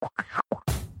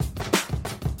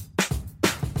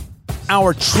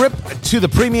our trip to the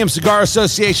Premium Cigar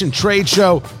Association trade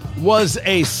show was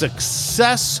a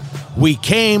success. We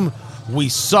came, we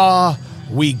saw,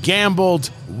 we gambled.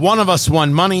 One of us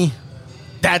won money.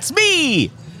 That's me.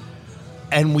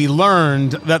 And we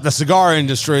learned that the cigar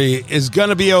industry is going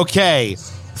to be okay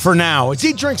for now. It's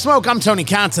Eat, Drink, Smoke. I'm Tony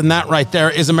Katz, and that right there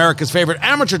is America's favorite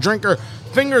amateur drinker,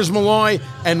 Fingers Malloy,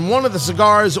 and one of the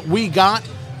cigars we got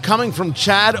coming from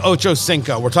Chad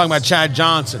Ochocinco. We're talking about Chad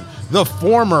Johnson, the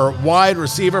former wide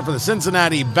receiver for the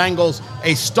Cincinnati Bengals,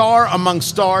 a star among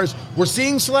stars. We're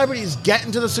seeing celebrities get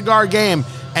into the cigar game,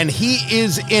 and he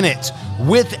is in it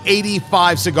with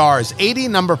 85 Cigars,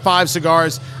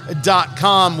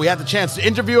 80no5cigars.com. We had the chance to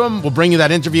interview him. We'll bring you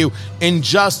that interview in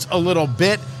just a little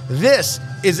bit. This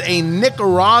is a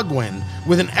Nicaraguan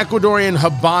with an Ecuadorian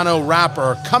Habano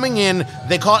wrapper coming in.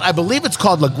 They call it, I believe it's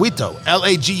called Laguito,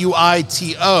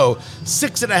 Laguito,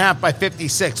 6.5 by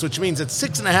 56, which means it's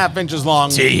 6.5 inches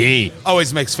long.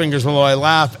 Always makes Fingers Malloy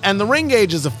laugh. And the ring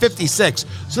gauge is a 56,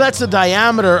 so that's the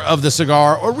diameter of the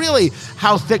cigar, or really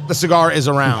how thick the cigar is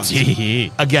around.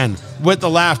 Again, with the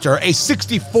laughter, a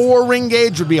 64 ring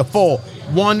gauge would be a full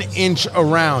 1 inch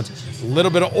around. A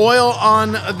little bit of oil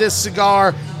on this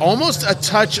cigar, almost a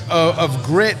touch of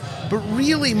grit, but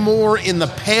really more in the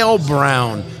pale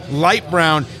brown, light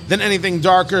brown than anything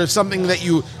darker, something that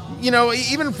you know,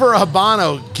 even for a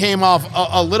Habano came off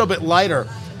a little bit lighter.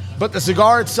 But the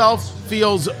cigar itself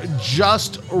feels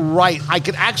just right. I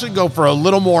could actually go for a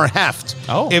little more heft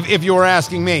if you were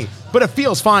asking me, but it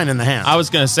feels fine in the hand. I was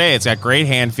going to say, it's got great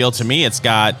hand feel to me. It's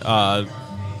got a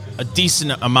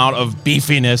decent amount of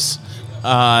beefiness.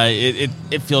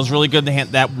 It feels really good in the hand.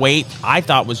 That weight I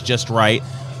thought was just right,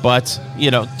 but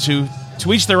you know, to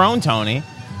each their own, Tony.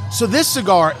 So this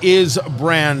cigar is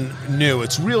brand new.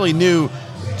 It's really new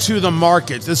to the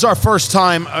market. This is our first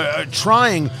time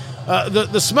trying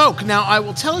the smoke. Now, I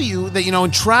will tell you that, you know,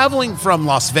 in traveling from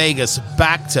Las Vegas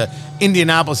back to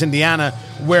Indianapolis, Indiana,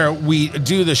 where we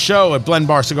do the show at Blend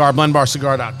Bar Cigar,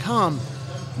 blendbarcigar.com,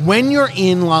 when you're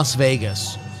in Las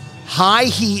Vegas, high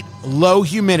heat, low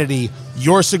humidity,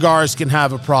 your cigars can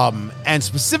have a problem. And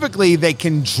specifically, they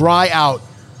can dry out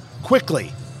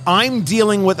quickly. I'm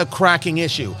dealing with a cracking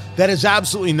issue. That is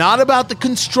absolutely not about the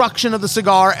construction of the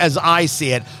cigar as I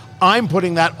see it. I'm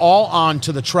putting that all on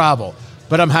to the travel.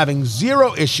 But I'm having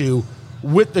zero issue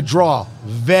with the draw.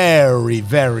 Very,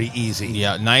 very easy.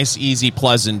 Yeah, nice, easy,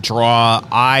 pleasant draw.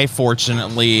 I,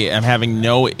 fortunately, am having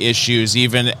no issues.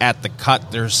 Even at the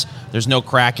cut, there's no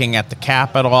cracking at the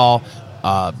cap at all.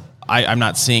 I'm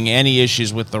not seeing any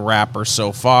issues with the wrapper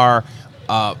so far.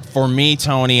 For me,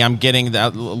 Tony, I'm getting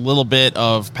that little bit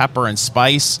of pepper and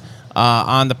spice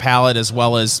on the palate, as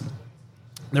well as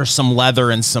there's some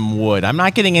leather and some wood. I'm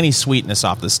not getting any sweetness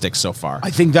off the stick so far.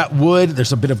 I think that wood,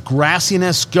 there's a bit of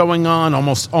grassiness going on,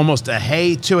 almost a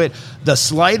hay to it. The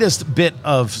slightest bit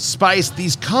of spice.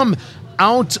 These come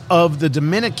out of the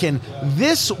Dominican.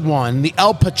 This one, the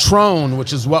El Patrón,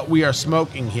 which is what we are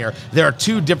smoking here. There are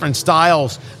two different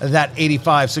styles that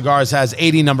 85 Cigars has,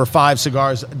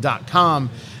 80no5cigars.com.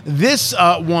 This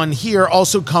one here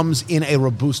also comes in a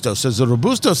Robusto. So it's a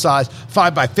Robusto size,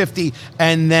 5 by 50,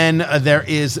 and then there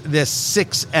is this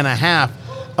 6.5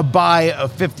 by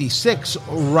 56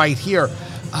 right here.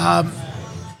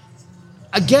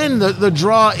 Again, the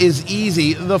draw is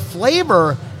easy. The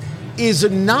flavor is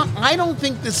not, I don't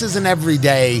think this is an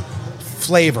everyday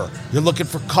flavor. You're looking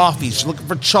for coffees, you're looking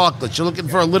for chocolates, you're looking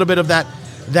for a little bit of that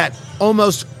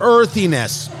almost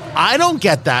earthiness. I don't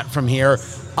get that from here.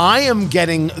 I am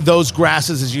getting those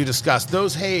grasses, as you discussed,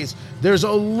 those haze. There's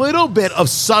a little bit of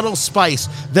subtle spice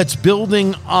that's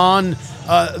building on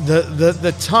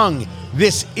the tongue.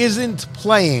 This isn't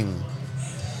playing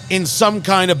in some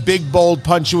kind of big, bold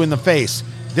punch you in the face.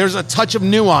 There's a touch of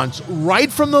nuance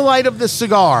right from the light of this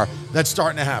cigar that's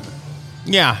starting to happen.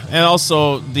 Yeah, and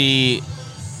also the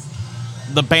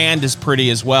band is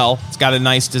pretty as well. It's got a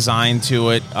nice design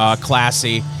to it,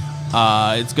 classy.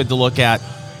 It's good to look at.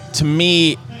 To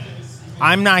me,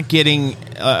 I'm not getting,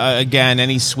 again,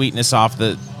 any sweetness off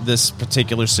this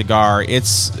particular cigar.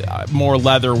 It's more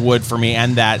leather wood for me,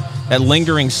 and that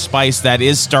lingering spice that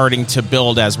is starting to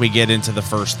build as we get into the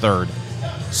first third.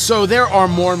 So there are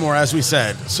more and more, as we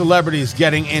said, celebrities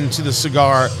getting into the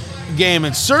cigar game.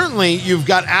 And certainly you've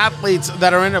got athletes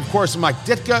that are in, of course, Mike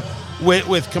Ditka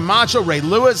with Camacho. Ray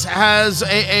Lewis has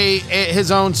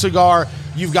his own cigar.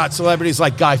 You've got celebrities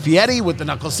like Guy Fieri with the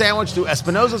Knuckle Sandwich through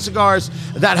Espinosa Cigars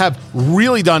that have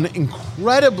really done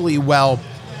incredibly well.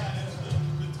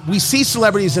 We see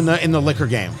celebrities in the liquor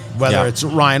game, whether it's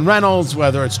Ryan Reynolds,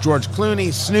 whether it's George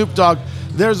Clooney, Snoop Dogg.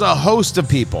 There's a host of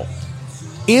people.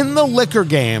 In the liquor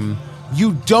game,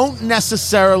 You don't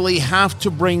necessarily have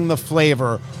to bring the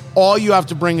flavor. All you have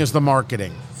to bring is the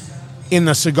marketing. In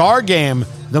the cigar game,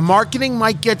 the marketing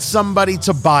might get somebody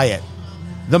to buy it.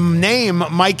 The name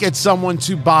might get someone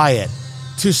to buy it.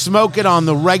 To smoke it on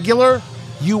the regular,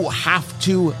 you have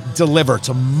to deliver. It's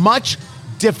a much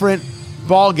different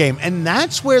ball game, and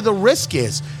that's where the risk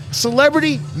is.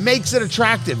 Celebrity makes it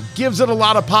attractive, gives it a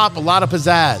lot of pop, a lot of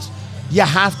pizzazz. You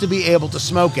have to be able to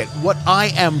smoke it. What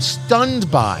I am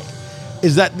stunned by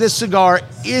is that this cigar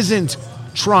isn't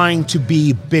trying to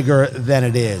be bigger than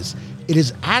it is. It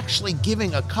is actually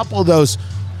giving a couple of those.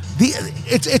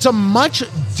 It's a much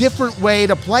different way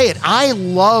to play it. I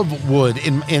love wood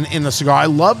in the cigar. I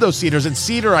love those cedars, and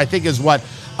cedar I think is what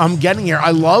I'm getting here. I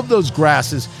love those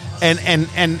grasses and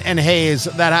haze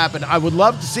that happen. I would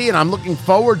love to see it. I'm looking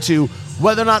forward to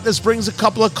whether or not this brings a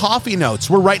couple of coffee notes.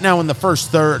 We're right now in the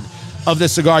first third of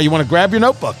this cigar. You want to grab your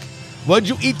notebook. What'd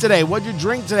you eat today? What'd you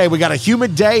drink today? We got a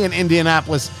humid day in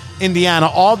Indianapolis, Indiana.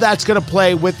 All that's going to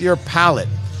play with your palate.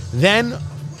 Then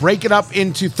break it up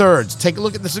into thirds. Take a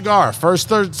look at the cigar. First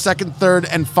third, second third,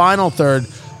 and final third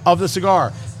of the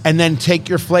cigar. And then take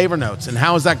your flavor notes. And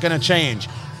how is that going to change?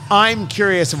 I'm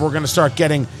curious if we're going to start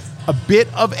getting a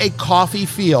bit of a coffee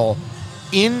feel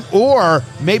in, or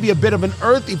maybe a bit of an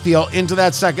earthy feel into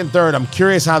that second third. I'm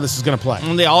curious how this is going to play.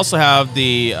 And they also have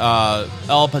the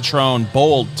El Patrón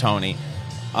Bold, Tony.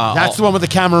 That's the one with the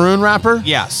Cameroon wrapper?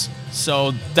 Yes.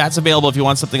 So that's available if you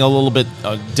want something a little bit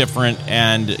different.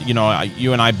 And, you know,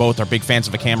 you and I both are big fans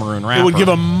of a Cameroon wrapper. It would give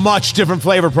a much different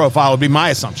flavor profile, would be my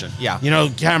assumption. Yeah. You know,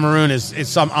 Cameroon is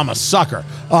some, I'm a sucker.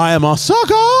 I am a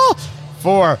sucker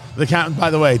for the Cameroon. By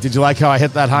the way, did you like how I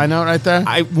hit that high note right there?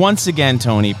 Once again,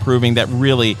 Tony, proving that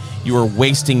really you were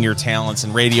wasting your talents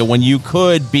in radio when you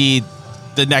could be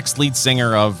the next lead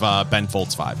singer of Ben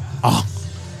Folds 5. Oh,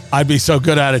 I'd be so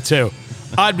good at it, too.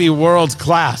 I'd be world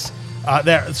class.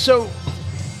 There. So,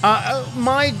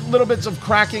 my little bits of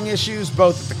cracking issues,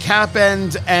 both at the cap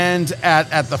end and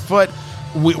at the foot.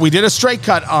 We did a straight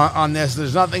cut on this.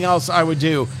 There's nothing else I would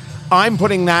do. I'm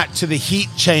putting that to the heat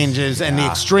changes and the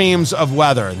extremes of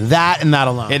weather. That and that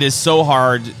alone. It is so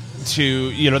hard to,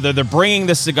 you know, they're bringing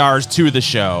the cigars to the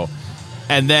show,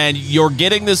 and then you're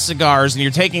getting the cigars and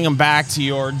you're taking them back to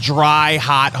your dry,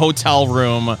 hot hotel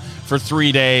room for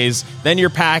 3 days. Then you're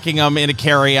packing them in a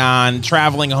carry-on,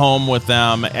 traveling home with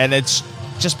them, and it's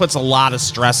just puts a lot of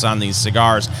stress on these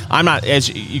cigars. I'm not, as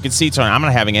you can see, Tony, I'm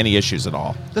not having any issues at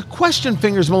all. The question,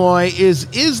 Fingers Malloy, is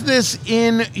this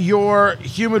in your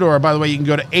humidor? By the way, you can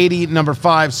go to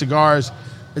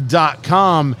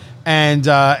 80no5cigars.com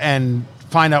and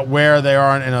find out where they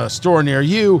are in a store near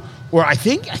you. Or I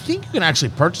think you can actually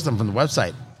purchase them from the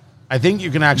website. I think you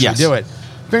can actually do it.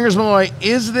 Fingers Malloy,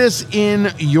 is this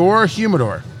in your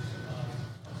humidor?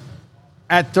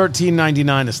 At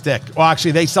 $13.99 a stick. Well,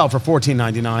 actually, they sell for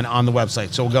 $14.99 on the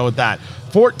website, so we'll go with that.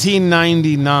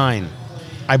 $14.99,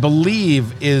 I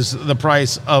believe, is the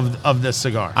price of this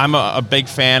cigar. I'm a big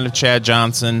fan of Chad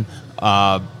Johnson.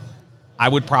 I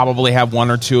would probably have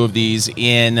one or two of these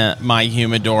in my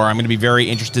humidor. I'm going to be very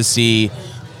interested to see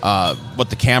what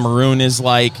the Cameroon is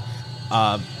like.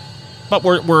 But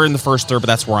we're in the first third, but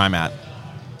that's where I'm at.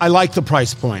 I like the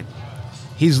price point.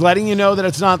 He's letting you know that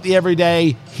it's not the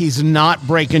everyday. He's not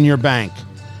breaking your bank.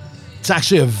 It's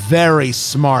actually a very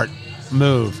smart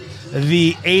move.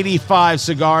 The 85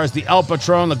 cigars, the El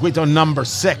Patrón Laguito number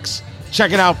 6.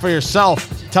 Check it out for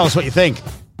yourself. Tell us what you think.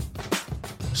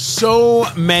 So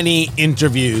many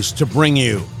interviews to bring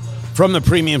you from the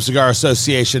Premium Cigar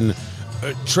Association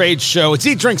trade show. It's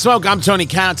Eat, Drink, Smoke. I'm Tony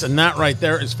Katz, and that right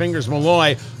there is Fingers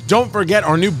Malloy. Don't forget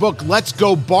our new book, Let's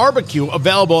Go Barbecue,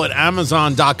 available at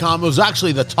Amazon.com. It was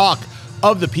actually the talk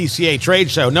of the PCA trade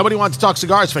show. Nobody wants to talk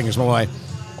cigars, Fingers Malloy.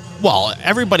 Well,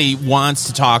 everybody wants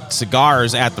to talk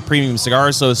cigars at the Premium Cigar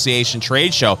Association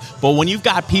trade show, but when you've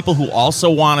got people who also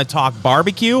want to talk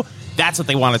barbecue, that's what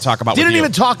they want to talk about. Didn't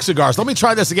even talk cigars. Let me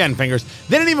try this again, Fingers.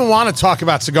 They didn't even want to talk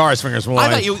about cigars, Fingers Malloy. I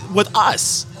thought you with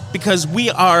us, because we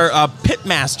are pit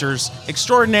masters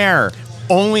extraordinaire.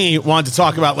 Only want to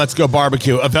talk about Let's Go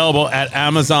Barbecue, available at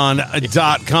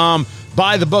Amazon.com.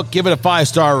 Buy the book, give it a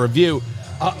 5-star review.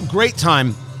 Great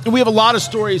time. And we have a lot of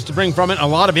stories to bring from it, a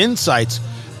lot of insights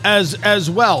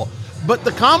as well. But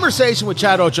the conversation with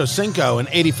Chad Ochocinco and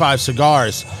 85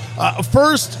 Cigars,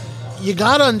 first, you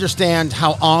got to understand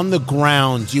how on the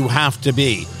ground you have to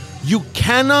be. You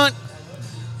cannot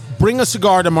bring a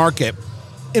cigar to market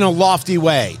in a lofty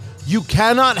way. You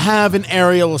cannot have an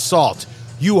aerial assault.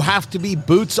 You have to be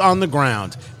boots on the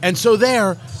ground. And so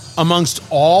there, amongst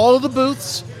all the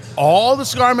booths, all the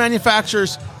cigar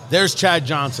manufacturers, there's Chad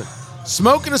Johnson.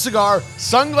 Smoking a cigar,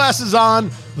 sunglasses on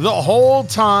the whole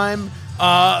time,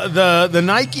 the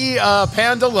Nike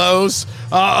Panda Lows.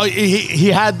 He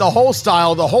had the whole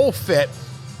style, the whole fit,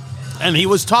 and he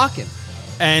was talking.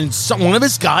 And one of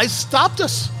his guys stopped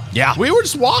us. Yeah. We were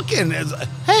just walking.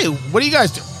 Hey, what do you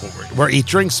guys do? We're Eat,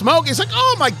 Drink, Smoke. He's like,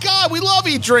 oh, my God, we love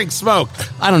Eat, Drink, Smoke.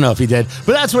 I don't know if he did,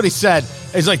 but that's what he said.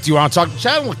 He's like, do you want to talk to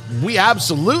Chad? I'm like, we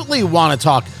absolutely want to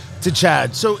talk to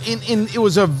Chad. So it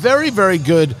was a very, very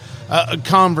good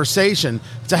conversation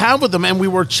to have with him. And we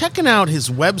were checking out his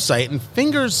website. And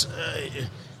Fingers,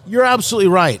 you're absolutely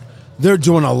right. They're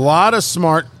doing a lot of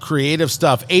smart, creative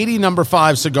stuff.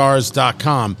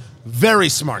 80no5cigars.com. Very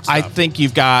smart stuff. I think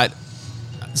you've got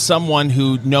someone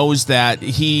who knows that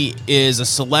he is a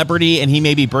celebrity and he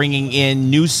may be bringing in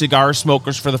new cigar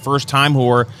smokers for the first time who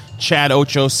are Chad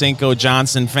Ochocinco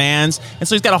Johnson fans. And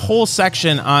so he's got a whole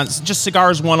section on just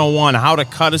Cigars 101, how to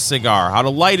cut a cigar, how to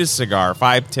light a cigar,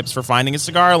 5 tips for finding a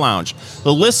cigar lounge.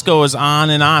 The list goes on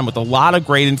and on with a lot of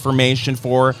great information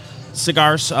for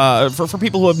cigars, for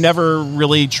people who have never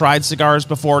really tried cigars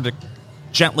before, to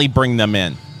gently bring them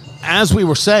in. As we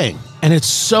were saying, and it's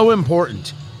so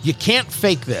important, you can't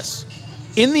fake this.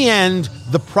 In the end,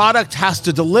 the product has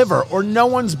to deliver or no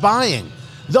one's buying.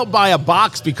 They'll buy a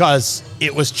box because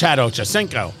it was Chad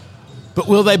Ochocinco. But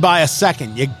will they buy a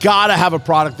second? You got to have a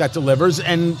product that delivers.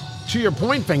 And to your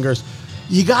point, Fingers,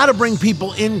 you got to bring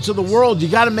people into the world. You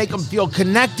got to make them feel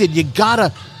connected. You got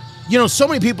to, so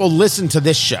many people listen to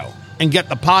this show and get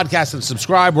the podcast and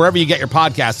subscribe wherever you get your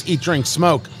podcasts, Eat, Drink,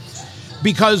 Smoke.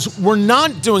 Because we're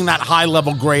not doing that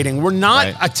high-level grading. We're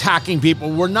not attacking people.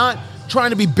 We're not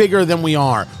trying to be bigger than we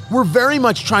are. We're very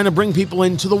much trying to bring people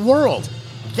into the world.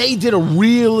 They did a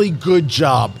really good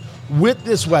job with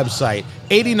this website,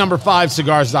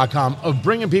 80no5cigars.com, of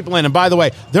bringing people in. And by the way,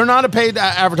 they're not a paid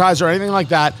advertiser or anything like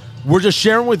that. We're just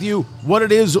sharing with you what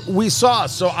it is we saw.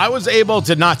 So I was able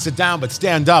to not sit down but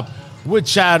stand up with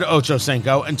Chad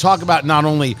Ochocinco and talk about not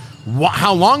only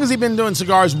how long has he been doing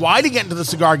cigars, why did he get into the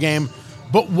cigar game,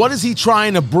 but what is he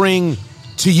trying to bring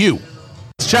to you?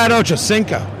 It's Chad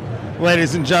Ochocinco,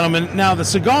 ladies and gentlemen. Now, the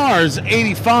cigars,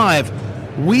 85,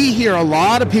 we hear a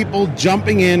lot of people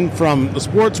jumping in from the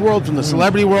sports world, from the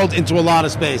celebrity world, into a lot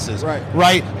of spaces.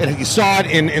 Right? And you saw it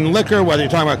in liquor, whether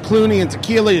you're talking about Clooney and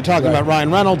tequila, you're talking about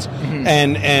Ryan Reynolds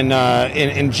and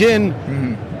gin.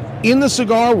 In the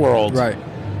cigar world,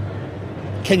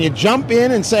 can you jump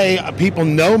in and say, people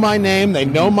know my name, they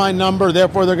know my number,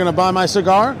 therefore they're going to buy my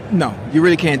cigar? No, you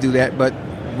really can't do that. But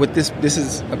with this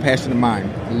is a passion of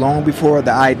mine. Long before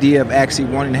the idea of actually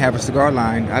wanting to have a cigar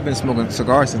line, I've been smoking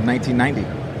cigars since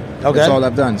 1990. Okay. That's all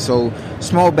I've done. So,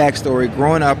 small backstory.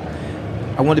 Growing up,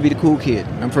 I wanted to be the cool kid.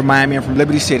 I'm from Miami. I'm from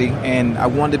Liberty City, and I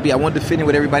wanted to fit in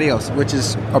with everybody else, which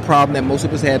is a problem that most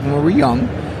of us had when we were young.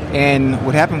 And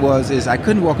what happened was I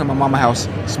couldn't walk in my mama's house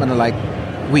smelling like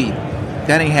weed.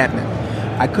 That ain't happening.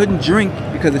 I couldn't drink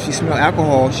because if she smelled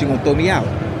alcohol, she gonna throw me out.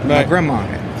 My grandma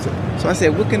had. So I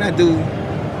said, what can I do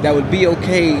that would be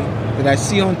okay, that I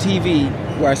see on TV,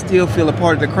 where I still feel a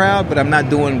part of the crowd, but I'm not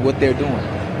doing what they're doing?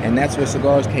 And that's where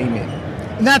cigars came in.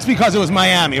 And that's because it was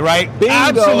Miami, right? Bingo.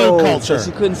 Absolute culture.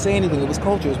 So she couldn't say anything. It was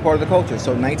culture. It was part of the culture.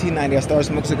 So in 1990, I started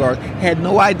smoking cigars. Had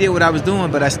no idea what I was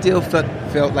doing, but I still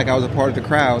felt like I was a part of the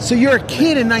crowd. So you're a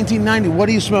kid in 1990. What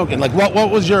are you smoking? Like, what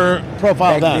was your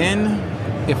profile back then?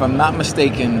 If I'm not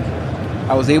mistaken,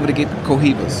 I was able to get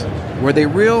Cohibas. Were they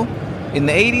real? In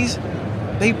the 80s,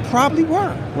 they probably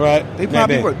were. Right. They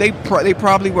probably were. They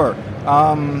probably were.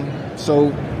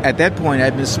 So at that point,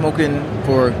 I'd been smoking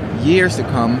for years to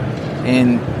come.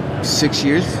 And 6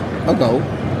 years ago,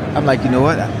 I'm like, you know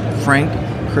what? Frank,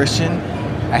 Christian,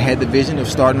 I had the vision of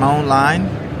starting my own line.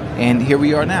 And here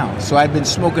we are now. So I've been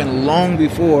smoking long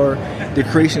before the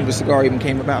creation of the cigar even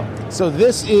came about. So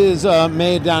this is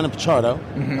made down in Pichardo,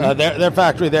 their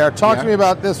factory there. Talk to me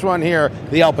about this one here,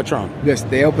 the El Patrón. Yes,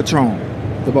 the El Patrón,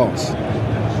 the boss.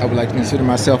 I would like to consider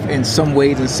myself in some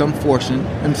ways, in some portion,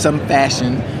 in some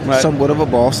fashion, somewhat of a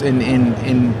boss in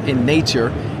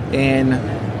nature. And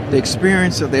the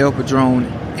experience of the El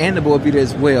Patrón and the Boa Vida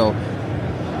as well,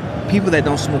 people that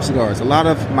don't smoke cigars. A lot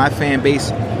of my fan base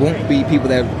won't be people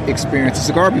that have experienced a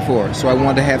cigar before. So I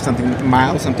wanted to have something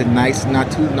mild, something nice,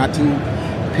 not too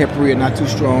peppery or not too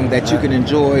strong, that you can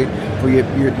enjoy for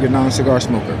your non-cigar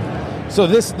smoker. So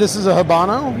this is a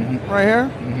Habano right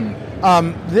here.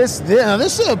 This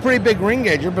is a pretty big ring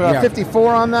gauge. You're about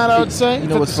 54 on that, I would say. You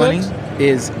know 56? What's funny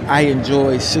is I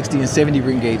enjoy 60 and 70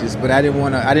 ring gauges, but I didn't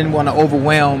want to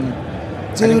overwhelm.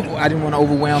 Dude, I didn't want to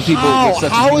overwhelm people.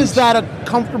 How is that a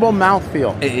comfortable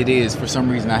mouthfeel? It is, for some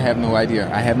reason. I have no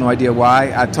idea. I have no idea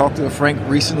why. I talked to Frank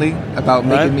recently about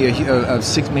making me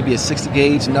maybe a 60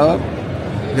 gauge nub,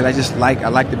 because I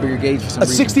like the bigger gauge for some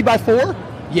reason. A 60 by 4?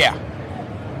 Yeah.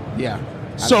 Yeah.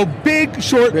 So big,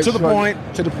 short, to the point.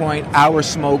 To the point, hour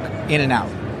smoke, in and out.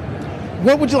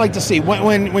 What would you like to see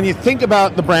when you think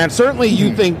about the brand? Certainly,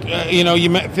 you think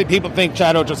people think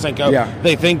Chad Ochocinco. Yeah.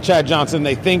 They think Chad Johnson.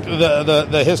 They think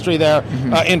the history there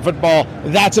in football.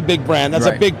 That's a big brand. That's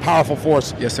a big, powerful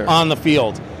force on the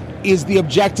field. Is the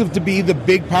objective to be the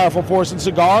big, powerful force in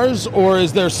cigars, or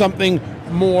is there something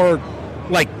more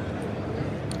like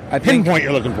pinpoint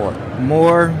you're looking for?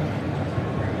 More,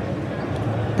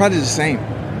 probably the same.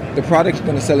 The product's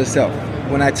going to sell itself.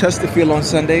 When I touched the field on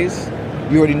Sundays,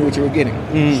 you already knew what you were getting.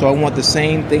 So I want the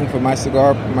same thing for my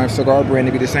cigar brand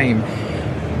to be the same.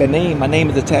 My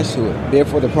name is attached to it.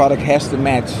 Therefore, the product has to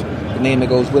match the name that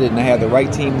goes with it, and I have the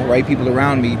right team, the right people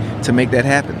around me to make that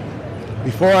happen.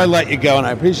 Before I let you go, and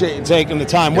I appreciate you taking the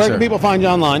time, where can people find you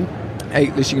online? Hey,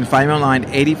 you can find me online,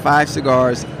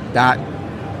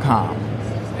 85cigars.com.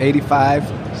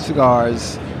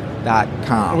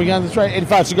 85cigars.com. We got this right,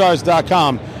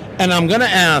 85cigars.com. And I'm going to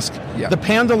ask, the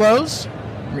Pandalos?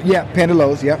 Yeah,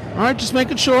 Pandalos, yep. All right, just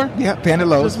making sure. Yeah,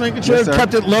 Pandalos. Just making sure. Yes,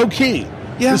 kept it low key.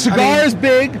 Yeah, the cigar is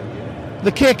big.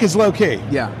 The kick is low key.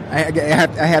 Yeah, I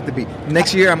have to be.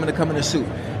 Next year, I'm going to come in a suit.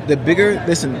 The bigger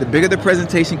the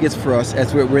presentation gets for us,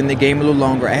 as we're in the game a little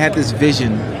longer, I have this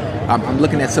vision. I'm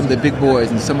looking at some of the big boys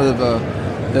and some of the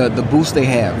boosts they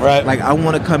have. Right. Like, I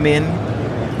want to come in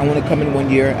 1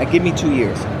 year. Give me 2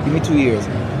 years. Give me 2 years.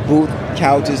 Booth,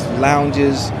 couches,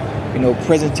 lounges,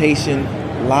 presentation,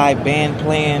 live band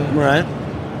playing. Right.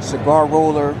 Cigar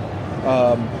roller,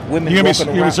 women You're walking going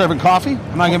to be around. serving coffee?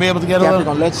 Am I going to be able to get a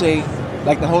little? Let's say,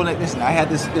 like the whole night. Listen, I had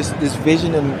this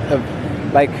vision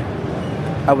of like,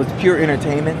 I was pure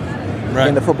entertainment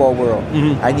in the football world.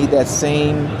 I need that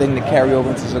same thing to carry over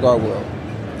into the cigar world.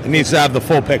 It needs to have the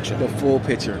full picture. The full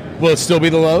picture. Will it still be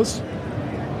the lows?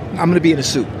 I'm going to be in a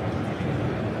suit.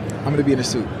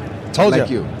 Told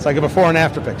like you. It's like a before and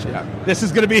after picture. Yeah. This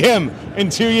is going to be him in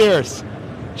 2 years.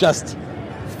 Just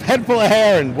head full of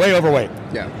hair and way overweight.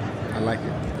 Yeah, I like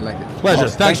it. Pleasure.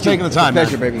 Thanks for taking the time.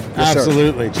 Pleasure, baby. Yes,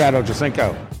 absolutely. Sir. Chad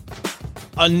Ochocinco.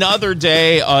 Another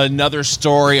day, another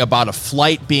story about a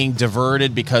flight being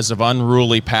diverted because of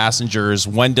unruly passengers.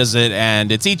 When does it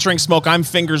end? It's Eat, Drink, Smoke. I'm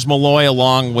Fingers Malloy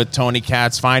along with Tony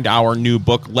Katz. Find our new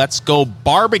book, Let's Go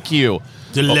Barbecue.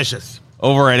 Delicious.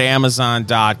 Over at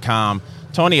Amazon.com.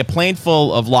 Tony, a plane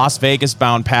full of Las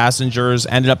Vegas-bound passengers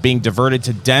ended up being diverted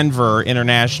to Denver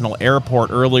International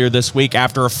Airport earlier this week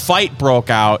after a fight broke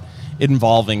out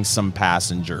involving some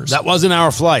passengers. That wasn't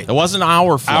our flight. It wasn't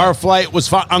our flight. Our flight was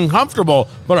uncomfortable,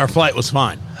 but our flight was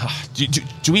fine.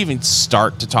 Do we even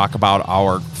start to talk about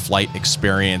our flight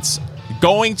experience?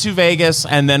 Going to Vegas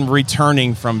and then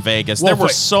returning from Vegas. There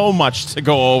was so much to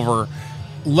go over.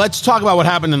 Let's talk about what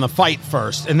happened in the fight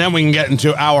first, and then we can get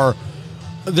into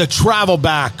the travel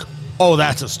back. Oh,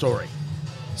 that's a story.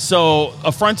 So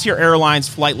a Frontier Airlines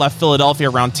flight left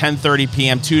Philadelphia around 10:30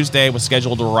 p.m. Tuesday, was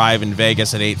scheduled to arrive in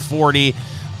Vegas at 8:40.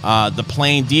 The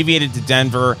plane deviated to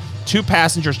Denver. Two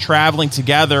passengers traveling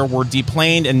together were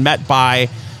deplaned and met by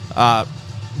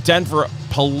Denver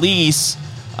police.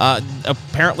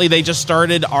 Apparently, they just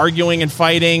started arguing and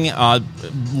fighting,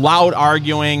 loud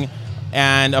arguing,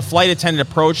 and a flight attendant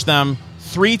approached them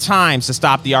 3 times to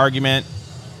stop the argument,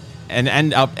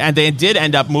 and they did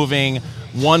end up moving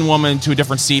one woman to a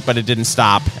different seat, but it didn't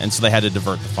stop, and so they had to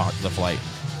divert the flight.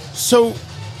 So,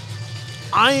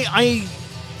 I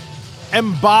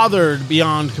am bothered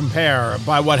beyond compare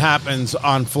by what happens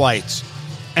on flights,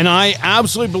 and I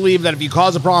absolutely believe that if you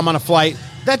cause a problem on a flight,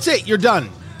 that's it. You're done.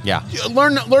 Yeah.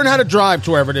 Learn how to drive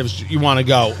to wherever it is you want to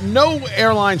go. No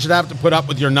airline should have to put up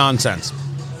with your nonsense.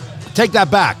 Take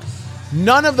that back.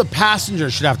 None of the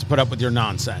passengers should have to put up with your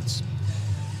nonsense.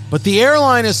 But the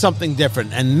airline is something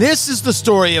different, and this is the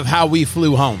story of how we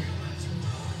flew home.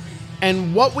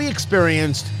 And what we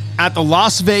experienced at the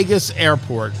Las Vegas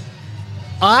airport,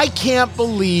 I can't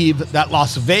believe that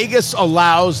Las Vegas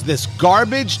allows this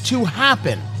garbage to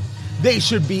happen. They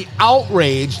should be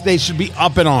outraged. They should be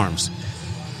up in arms.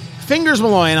 Fingers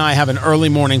Malloy and I have an early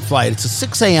morning flight. It's a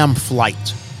 6 a.m.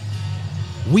 flight.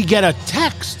 We get a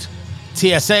text.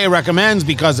 TSA recommends,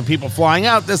 because of people flying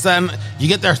out, then you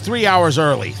get there 3 hours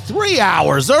early. 3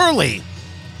 hours early.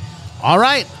 All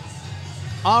right.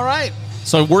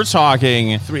 So we're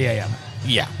talking 3 a.m.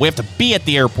 Yeah, we have to be at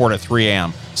the airport at 3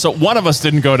 a.m. So one of us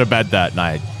didn't go to bed that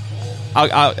night.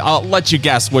 I'll let you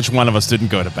guess which one of us didn't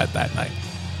go to bed that night.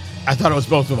 I thought it was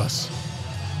both of us.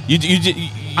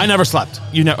 I never slept.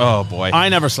 Oh boy, I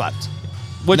never slept.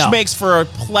 Which makes for a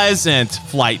pleasant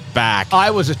flight back.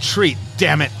 I was a treat.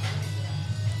 Damn it.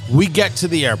 We get to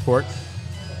the airport.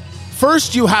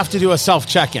 First, you have to do a self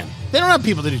check-in. They don't have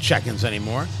people to do check-ins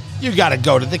anymore. You got to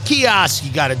go to the kiosk.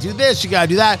 You got to do this. You got to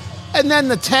do that. And then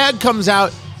the tag comes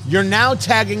out. You're now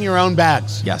tagging your own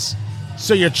bags. Yes.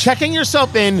 So you're checking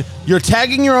yourself in. You're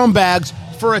tagging your own bags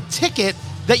for a ticket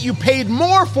that you paid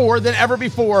more for than ever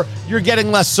before. You're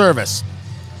getting less service.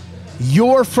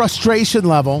 Your frustration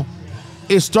level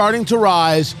is starting to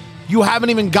rise. You haven't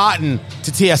even gotten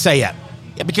to TSA yet.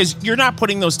 Yeah, because you're not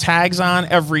putting those tags on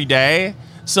every day.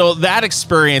 So that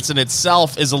experience in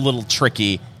itself is a little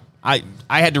tricky. I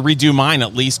had to redo mine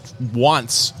at least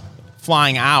once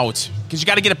flying out, because you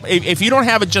got to get it. If you don't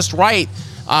have it just right,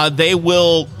 they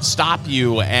will stop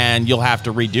you and you'll have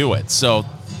to redo it. So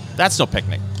that's no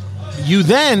picnic. You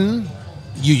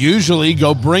usually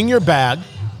go bring your bag,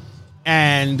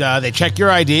 and they check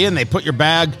your ID, and they put your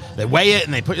bag, they weigh it,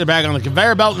 and they put your bag on the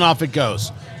conveyor belt, and off it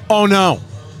goes. Oh, no.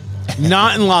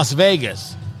 Not in Las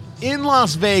Vegas. In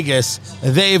Las Vegas,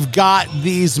 they've got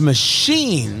these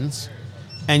machines,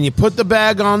 and you put the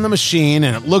bag on the machine,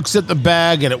 and it looks at the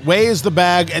bag, and it weighs the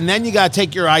bag, and then you got to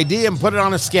take your ID and put it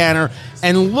on a scanner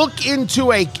and look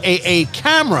into a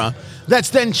camera that's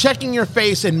then checking your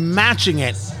face and matching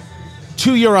it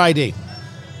to your ID.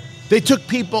 They took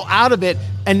people out of it,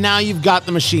 and now you've got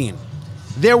the machine.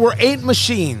 There were 8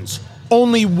 machines.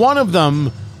 Only one of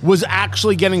them was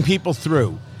actually getting people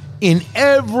through. In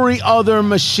every other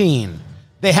machine,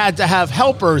 they had to have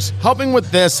helpers helping with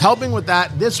this, helping with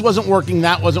that. This wasn't working,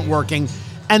 that wasn't working.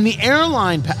 And the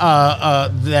airline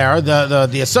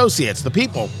the associates, the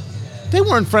people, they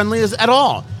weren't friendly at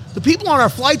all. The people on our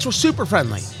flights were super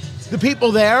friendly. The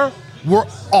people there were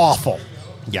awful.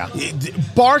 Yeah.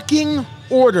 Barking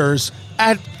orders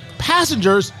at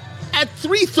passengers at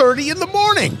 3:30 in the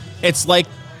morning. It's like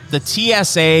the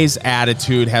TSA's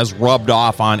attitude has rubbed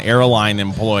off on airline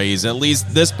employees, at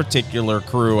least this particular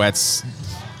crew at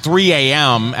 3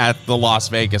 a.m. at the Las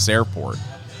Vegas airport.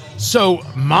 So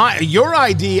your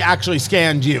ID actually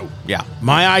scanned you. Yeah.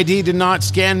 My ID did not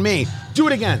scan me. Do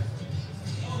it again.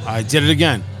 I did it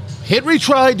again. Hit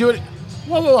retry, do it.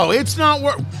 Whoa. It's not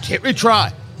work. Hit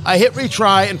retry. I hit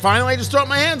retry, and finally I just throw up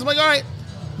my hands. I'm like, all right,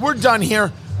 we're done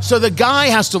here. So the guy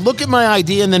has to look at my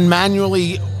ID and then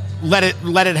manually let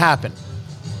it happen.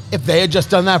 If they had just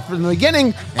done that from the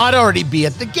beginning, I'd already be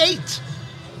at the gate.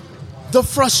 The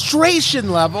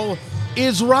frustration level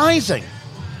is rising.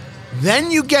 Then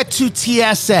you get to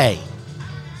TSA.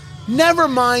 Never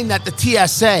mind that the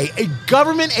TSA, a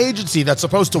government agency that's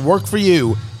supposed to work for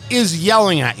you, is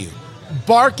yelling at you,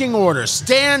 barking orders,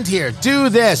 stand here, do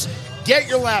this, get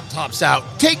your laptops out,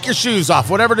 take your shoes off,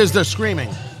 whatever it is they're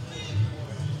screaming.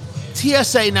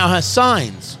 TSA now has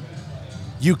signs.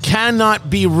 You cannot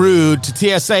be rude to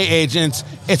TSA agents.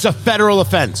 It's a federal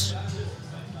offense.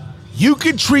 You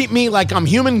could treat me like I'm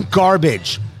human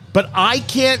garbage, but I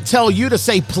can't tell you to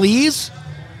say please.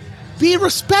 Be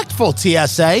respectful,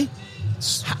 TSA.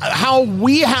 How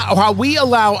we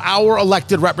allow our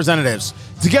elected representatives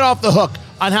to get off the hook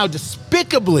on how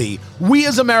despicably we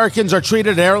as Americans are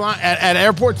treated at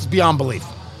airports is beyond belief.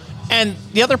 And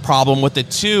the other problem with it,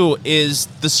 too, is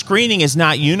the screening is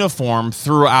not uniform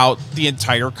throughout the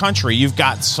entire country. You've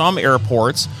got some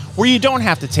airports where you don't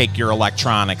have to take your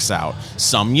electronics out.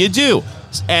 Some you do.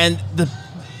 And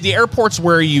the airports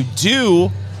where you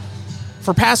do,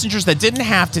 for passengers that didn't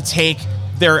have to take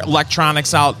their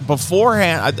electronics out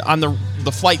beforehand on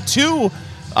the flight to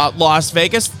Las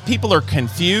Vegas, people are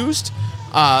confused,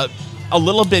 a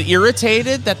little bit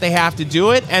irritated that they have to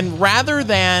do it. And rather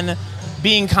than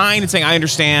being kind and saying, I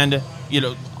understand,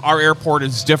 our airport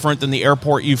is different than the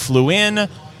airport you flew in,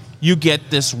 you get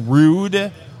this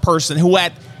rude person who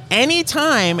at any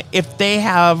time, if they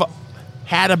have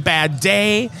had a bad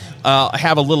day,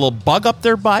 have a little bug up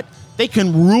their butt, they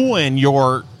can ruin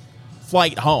your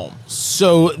flight home.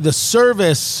 So the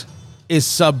service is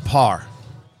subpar.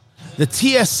 The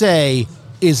TSA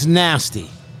is nasty.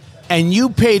 And you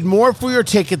paid more for your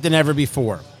ticket than ever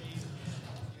before.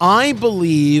 I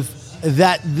believe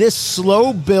that this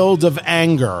slow build of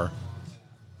anger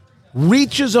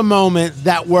reaches a moment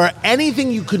that where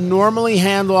anything you could normally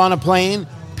handle on a plane,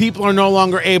 people are no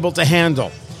longer able to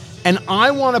handle. And I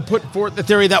want to put forth the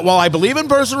theory that while I believe in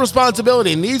personal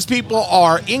responsibility, and these people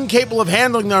are incapable of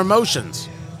handling their emotions,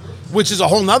 which is a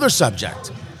whole nother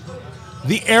subject,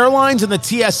 the airlines and the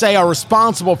TSA are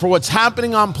responsible for what's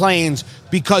happening on planes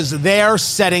because they're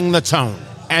setting the tone.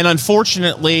 And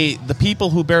unfortunately, the people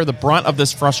who bear the brunt of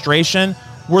this frustration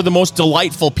were the most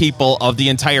delightful people of the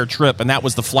entire trip, and that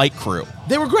was the flight crew.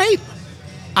 They were great.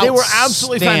 They were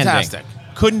absolutely fantastic.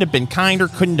 Couldn't have been kinder,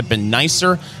 couldn't have been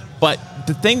nicer. But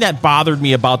the thing that bothered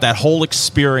me about that whole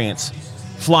experience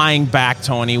flying back,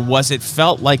 Tony, was it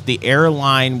felt like the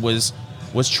airline was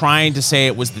was trying to say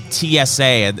it was the TSA,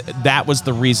 and that was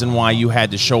the reason why you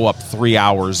had to show up 3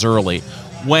 hours early.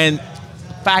 When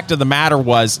the fact of the matter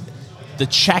was, the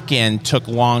check-in took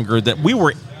longer. That we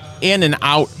were in and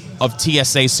out of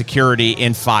TSA security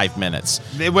in 5 minutes.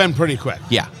 They went pretty quick.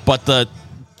 Yeah, but the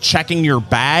checking your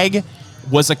bag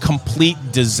was a complete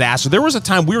disaster. There was a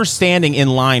time we were standing in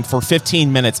line for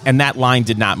 15 minutes, and that line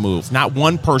did not move. Not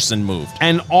one person moved.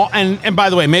 And by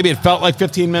the way, maybe it felt like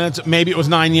 15 minutes. Maybe it was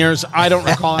 9 years. I don't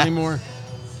recall anymore.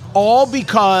 All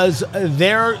because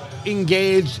they're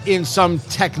engaged in some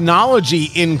technology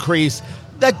increase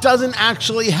that doesn't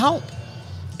actually help.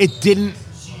 It didn't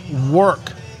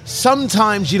work.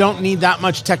 Sometimes you don't need that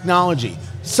much technology.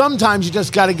 Sometimes you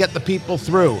just got to get the people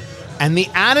through. And the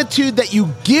attitude that you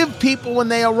give people when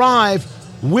they arrive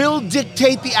will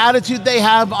dictate the attitude they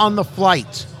have on the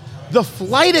flight. The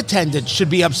flight attendant should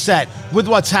be upset with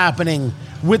what's happening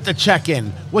with the check-in,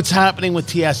 what's happening with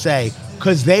TSA,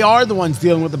 because they are the ones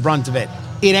dealing with the brunt of it.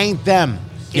 It ain't them.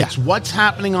 It's what's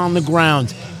happening on the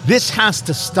ground. This has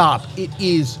to stop. It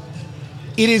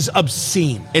is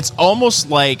obscene. It's almost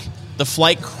like the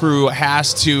flight crew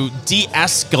has to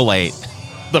de-escalate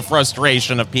the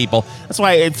frustration of people. That's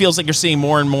why it feels like you're seeing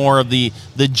more and more of the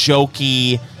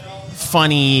jokey,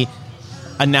 funny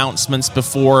announcements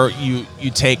before you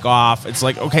take off. It's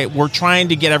like, okay, we're trying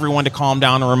to get everyone to calm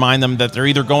down and remind them that they're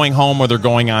either going home or they're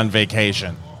going on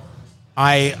vacation.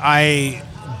 I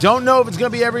don't know if it's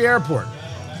going to be every airport.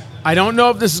 I don't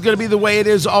know if this is going to be the way it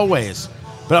is always.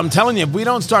 But I'm telling you, if we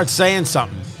don't start saying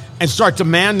something and start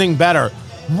demanding better,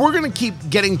 we're going to keep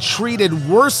getting treated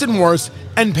worse and worse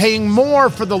and paying more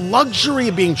for the luxury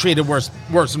of being treated worse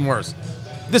and worse.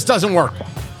 This doesn't work.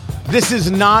 This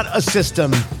is not a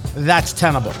system that's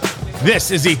tenable. This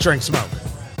is Eat, Drink, Smoke.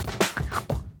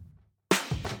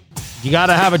 You got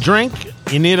to have a drink.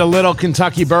 You need a little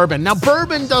Kentucky bourbon. Now,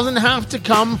 bourbon doesn't have to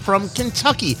come from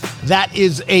Kentucky. That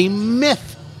is a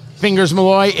myth. Fingers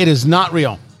Malloy, it is not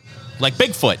real. Like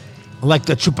Bigfoot. Like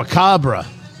the Chupacabra.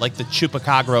 Like the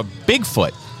Chupacabra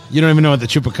Bigfoot. You don't even know what the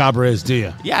Chupacabra is, do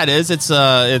you? Yeah, it is. It's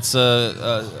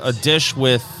a dish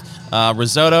with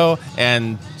risotto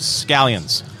and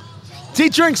scallions.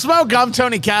 Eat, Drink, Smoke. I'm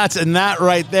Tony Katz, and that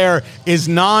right there is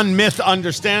non-myth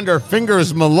understander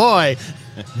Fingers Malloy.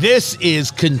 This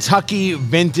is Kentucky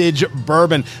Vintage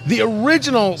Bourbon, the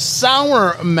original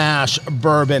sour mash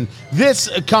bourbon. This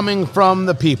coming from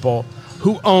the people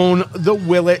who own the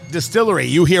Willett Distillery.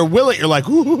 You hear Willett, you're like,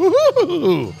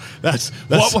 ooh. That's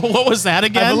what was that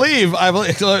again? I believe.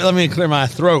 Let me clear my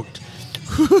throat.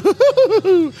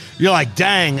 You're like,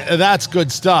 dang, that's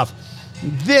good stuff.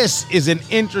 This is an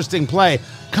interesting play.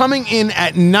 Coming in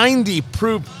at 90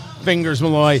 proof, Fingers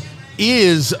Malloy,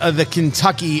 is the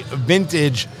Kentucky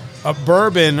Vintage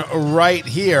bourbon right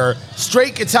here.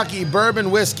 Straight Kentucky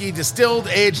bourbon whiskey, distilled,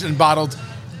 aged, and bottled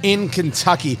in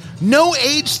Kentucky. No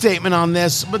age statement on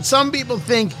this, but some people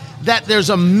think that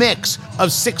there's a mix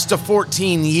of 6 to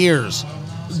 14 years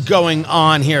going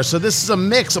on here. So this is a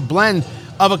mix, a blend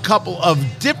of a couple of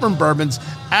different bourbons,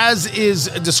 as is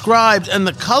described. And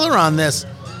the color on this,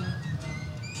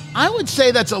 I would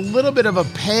say that's a little bit of a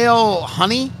pale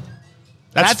honey.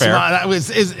 That's fair.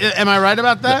 Am I right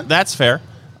about that? That's fair.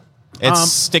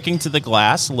 It's sticking to the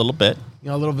glass a little bit. You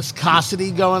know, a little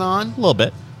viscosity going on. A little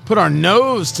bit. Put our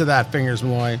nose to that, Fingers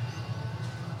Malloy.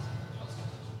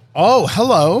 Oh,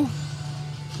 hello.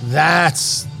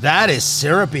 That is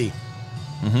syrupy.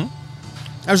 Mm-hmm.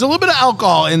 There's a little bit of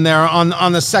alcohol in there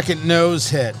on the second nose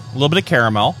hit. A little bit of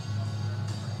caramel.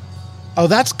 Oh,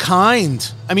 that's kind.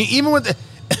 I mean, even with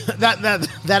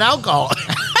that alcohol.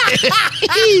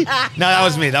 No, that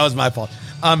was me. That was my fault.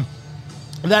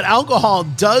 That alcohol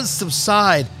does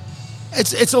subside.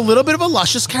 It's a little bit of a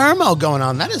luscious caramel going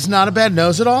on. That is not a bad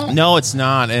nose at all. No, it's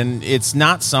not. And it's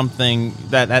not something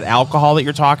that alcohol that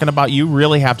you're talking about, you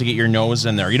really have to get your nose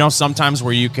in there. You know, sometimes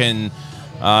where you can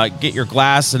get your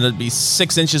glass and it'd be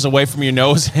 6 inches away from your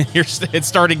nose and it's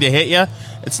starting to hit you.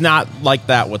 It's not like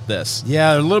that with this.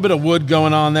 Yeah, a little bit of wood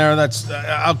going on there. That's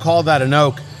I'll call that an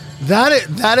oak.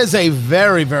 That is a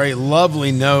very, very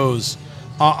lovely nose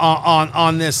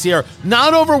on this here.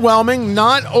 Not overwhelming,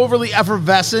 not overly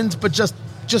effervescent, but just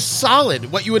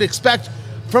solid. What you would expect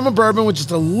from a bourbon with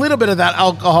just a little bit of that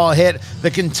alcohol hit.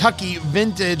 The Kentucky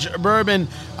Vintage Bourbon.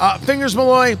 Fingers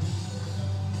Malloy,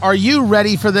 are you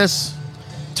ready for this?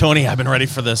 Tony, I've been ready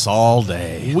for this all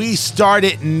day. We start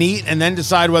it neat and then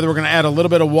decide whether we're going to add a little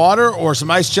bit of water or some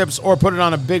ice chips or put it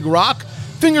on a big rock.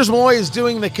 Fingers Malloy is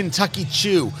doing the Kentucky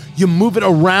Chew. You move it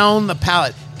around the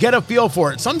palate. Get a feel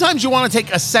for it. Sometimes you want to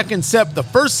take a second sip. The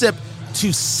first sip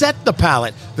to set the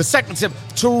palate. The second sip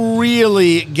to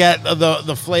really get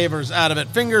the flavors out of it.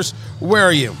 Fingers, where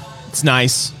are you? It's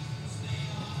nice.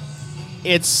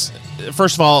 It's,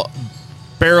 first of all,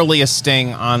 barely a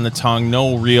sting on the tongue.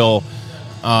 No real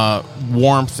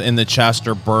warmth in the chest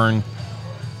or burn.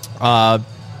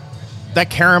 That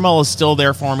caramel is still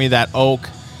there for me. That oak.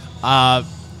 That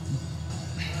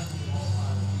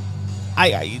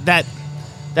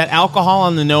alcohol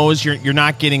on the nose, you're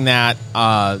not getting that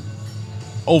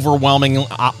overwhelming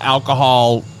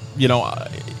alcohol,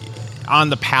 on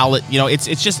the palate.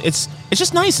 It's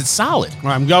just nice. It's solid. All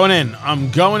right, I'm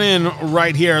going in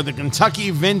right here. The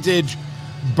Kentucky Vintage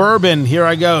Bourbon. Here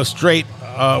I go. Straight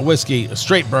whiskey.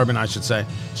 Straight bourbon, I should say.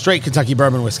 Straight Kentucky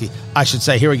bourbon whiskey, I should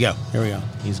say. Here we go.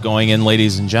 He's going in,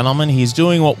 ladies and gentlemen. He's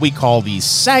doing what we call the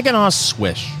Saginaw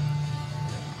Swish.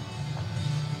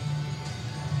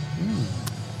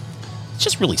 It's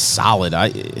just really solid.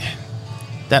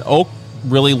 That oak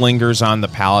really lingers on the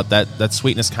palate. That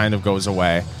sweetness kind of goes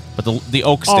away, but the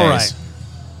oak stays. All right.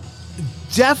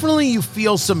 Definitely you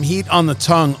feel some heat on the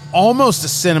tongue, almost a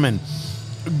cinnamon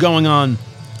going on.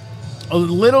 A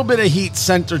little bit of heat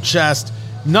center chest,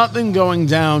 nothing going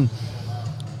down.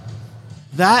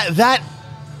 That's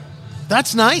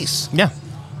nice. Yeah.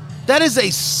 That is a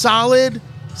solid,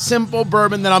 simple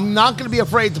bourbon that I'm not going to be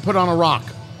afraid to put on a rock.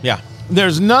 Yeah.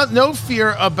 There's no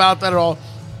fear about that at all.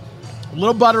 A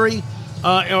little buttery,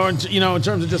 or in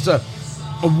terms of just a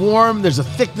warm. There's a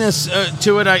thickness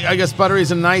to it. I guess buttery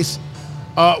is a nice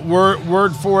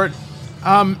word for it.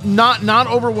 Not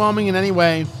overwhelming in any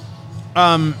way.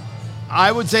 I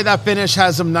would say that finish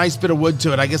has some nice bit of wood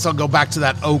to it. I guess I'll go back to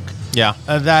that oak. Yeah.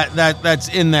 That's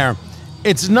in there.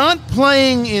 It's not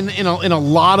playing in a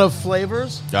lot of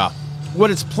flavors. Yeah.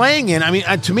 What it's playing in,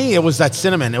 to me, it was that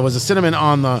cinnamon. It was a cinnamon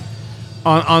on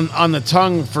the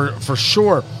tongue for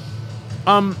sure.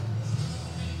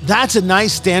 That's a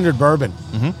nice standard bourbon.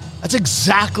 Mm-hmm. That's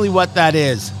exactly what that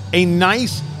is. A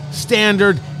nice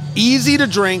standard, easy to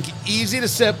drink, easy to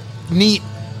sip, neat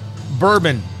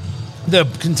bourbon. The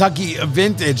Kentucky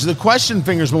Vintage. The question,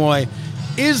 Fingers Malloy,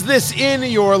 is this in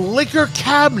your liquor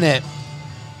cabinet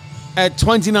at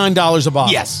 $29 a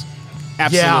bottle? Yes,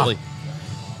 absolutely. Yeah.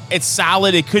 It's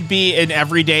solid. It could be an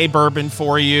everyday bourbon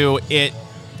for you.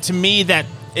 To me, that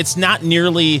it's not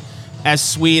nearly as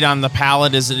sweet on the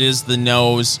palate as it is the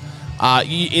nose.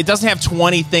 It doesn't have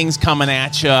 20 things coming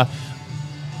at you.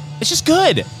 It's just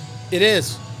good. It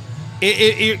is.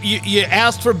 You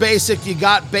asked for basic, you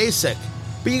got basic.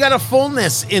 But you got a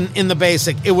fullness in the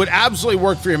basic. It would absolutely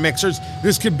work for your mixers.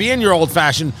 This could be in your old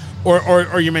fashioned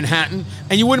or your Manhattan,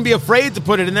 and you wouldn't be afraid to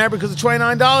put it in there because of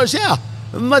 $29. Yeah,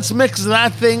 and let's mix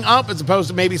that thing up as opposed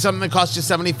to maybe something that costs you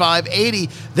 $75,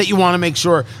 $80 that you want to make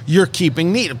sure you're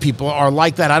keeping neat. People are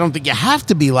like that. I don't think you have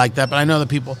to be like that, but I know that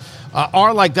people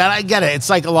are like that. I get it. It's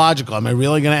psychological. Am I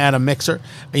really going to add a mixer?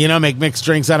 Make mixed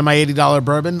drinks out of my $80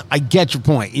 bourbon? I get your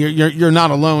point. You're not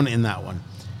alone in that one.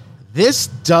 This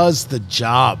does the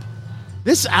job.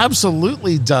 This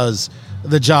absolutely does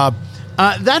the job.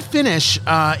 That finish,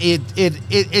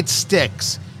 it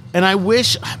sticks. And I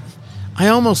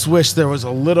almost wish there was a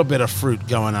little bit of fruit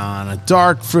going on, a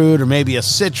dark fruit or maybe a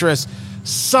citrus,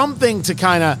 something to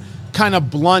kind of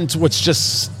blunt what's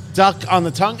just stuck on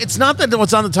the tongue. It's not that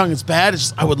what's on the tongue is bad. It's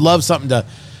just I would love something to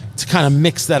kind of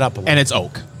mix that up a little. And it's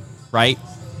oak, right?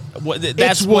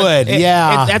 That's wood,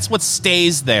 yeah. That's what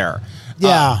stays there.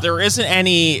 Yeah. There isn't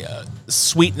any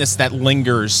sweetness that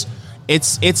lingers.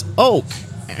 It's oak.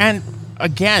 And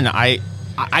again, I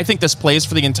think this plays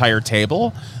for the entire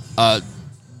table.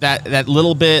 That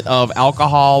little bit of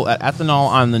alcohol, ethanol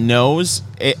on the nose,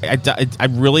 it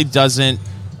really doesn't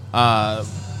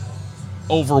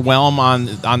overwhelm on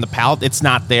the palate. It's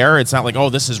not there. It's not like,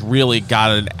 oh, this has really got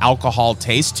an alcohol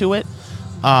taste to it.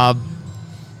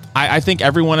 I think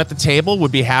everyone at the table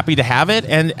would be happy to have it.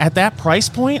 And at that price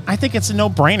point, I think it's a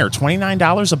no-brainer.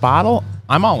 $29 a bottle,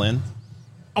 I'm all in.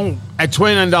 Oh, at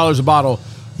 $29 a bottle,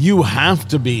 you have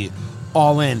to be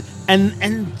all in.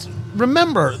 And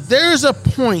remember, there's a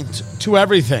point to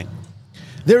everything.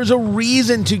 There's a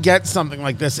reason to get something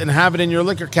like this and have it in your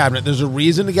liquor cabinet. There's a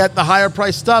reason to get the higher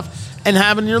priced stuff and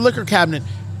have it in your liquor cabinet.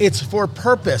 It's for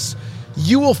purpose.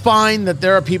 You will find that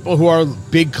there are people who are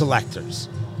big collectors.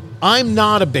 I'm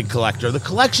not a big collector. The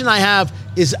collection I have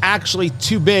is actually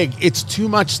too big. It's too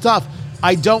much stuff.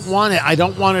 I don't want it. I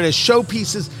don't want it as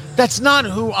showpieces. That's not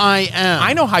who I am.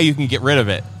 I know how you can get rid of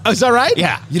it. Oh, is that right?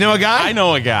 Yeah. You know a guy? I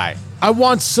know a guy. I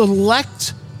want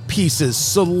select pieces,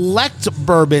 select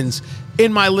bourbons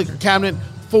in my liquor cabinet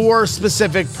for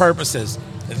specific purposes.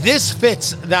 This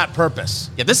fits that purpose.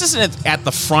 Yeah, this isn't at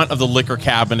the front of the liquor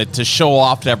cabinet to show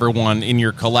off to everyone in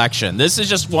your collection. This is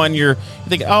just one you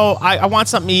think, oh, I want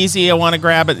something easy. I want to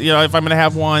grab it. You know, if I'm going to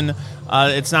have one,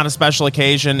 it's not a special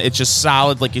occasion. It's just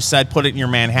solid, like you said. Put it in your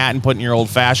Manhattan. Put it in your Old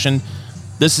Fashioned.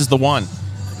 This is the one.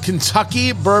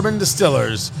 Kentucky Bourbon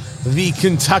Distillers, the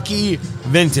Kentucky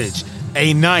Vintage,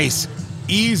 a nice,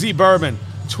 easy bourbon.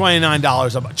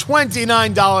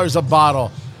 $29 a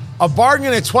bottle. A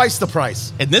bargain at twice the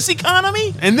price. In this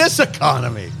economy? In this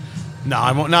economy. No,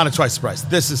 I won't. Not at twice the price.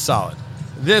 This is solid.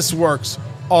 This works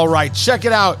all right. Check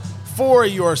it out for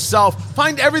yourself.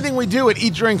 Find everything we do at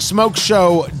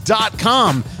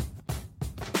eatdrinksmokeshow.com.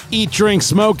 Eat, Drink,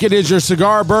 Smoke. It is your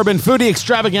cigar, bourbon, foodie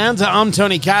extravaganza. I'm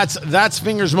Tony Katz. That's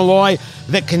Fingers Malloy,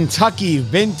 the Kentucky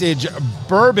Vintage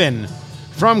Bourbon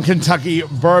from Kentucky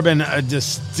Bourbon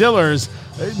Distillers.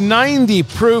 90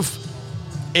 proof.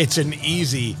 It's an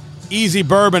easy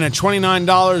bourbon at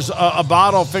 $29 a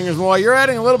bottle. Fingers Malloy. You're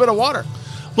adding a little bit of water. A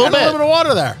little bit of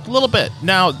water there. A little bit.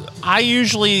 Now, I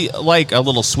usually like a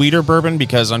little sweeter bourbon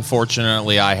because,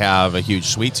 unfortunately, I have a huge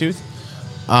sweet tooth.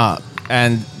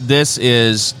 And this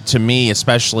is, to me,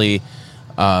 especially,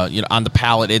 on the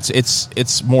palate,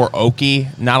 it's more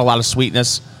oaky. Not a lot of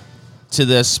sweetness to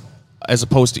this, as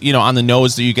opposed to, on the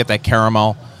nose that you get that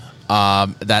caramel.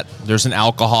 That there's an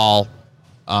alcohol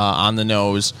on the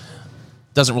nose.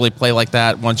 Doesn't really play like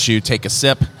that once you take a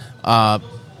sip. But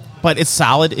it's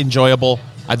solid, enjoyable.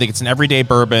 I think it's an everyday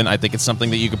bourbon. I think it's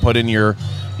something that you can put in your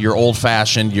Old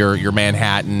Fashioned, your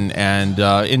Manhattan, and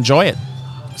enjoy it.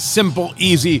 Simple,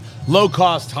 easy, low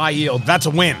cost, high yield. That's a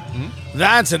win. Mm-hmm.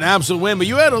 That's an absolute win. But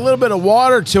you add a little bit of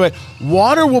water to it.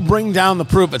 Water will bring down the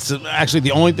proof. It's actually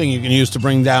the only thing you can use to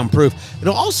bring down proof.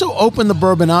 It'll also open the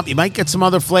bourbon up. You might get some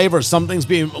other flavors. Some things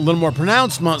be a little more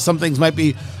pronounced. Some things might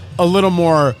be a little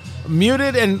more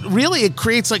muted. And really, it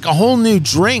creates like a whole new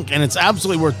drink. And it's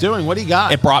absolutely worth doing. What do you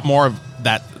got? It brought more of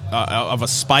that of a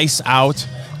spice out.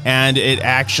 And it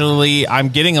actually, I'm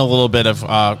getting a little bit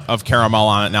of caramel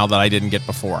on it now that I didn't get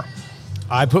before.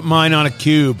 I put mine on a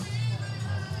cube.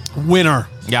 Winner.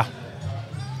 Yeah.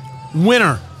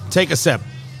 Winner. Take a sip.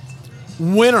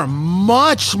 Winner.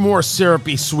 Much more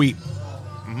syrupy sweet.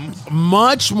 Mm-hmm.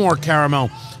 Much more caramel.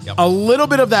 Yep. A little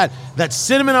bit of that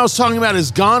cinnamon I was talking about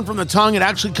is gone from the tongue. It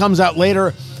actually comes out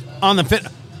later on the fit.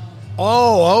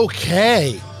 Oh,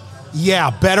 okay.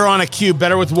 Yeah, better on a cube.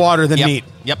 Better with water than meat.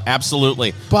 Yep,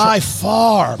 absolutely. By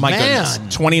far, my goodness,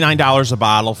 $29 a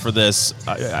bottle for this.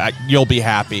 You'll be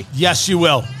happy. Yes, you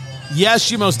will.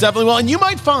 Yes, you most definitely will. And you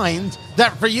might find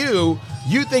that for you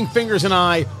think Fingers and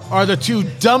I are the two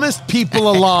dumbest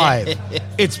people alive.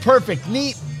 It's perfect.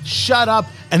 Neat, shut up,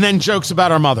 and then jokes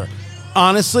about our mother.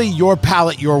 Honestly, your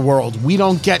palate, your world. We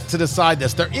don't get to decide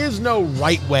this. There is no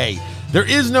right way. There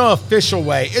is no official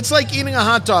way. It's like eating a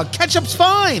hot dog. Ketchup's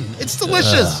fine. It's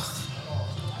delicious.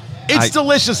 It's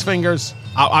delicious, Fingers.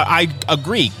 I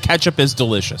agree. Ketchup is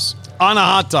delicious. On a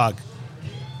hot dog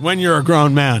when you're a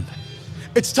grown man.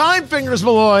 It's time, Fingers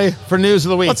Malloy, for News of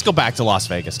the Week. Let's go back to Las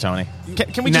Vegas, Tony.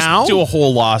 Can we just do a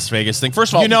whole Las Vegas thing?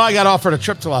 First of all, I got offered a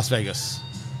trip to Las Vegas.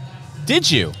 Did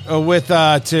you? With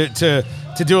to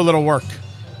do a little work.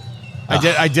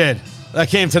 I did. That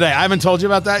came today. I haven't told you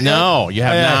about that yet. No, you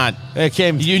have not. It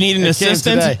came. You need an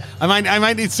assistant? I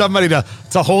might need somebody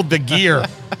to hold the gear.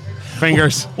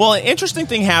 Fingers. Well, an interesting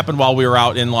thing happened while we were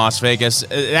out in Las Vegas.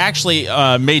 It actually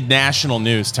made national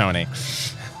news, Tony.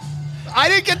 I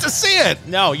didn't get to see it.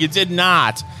 No, you did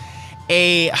not.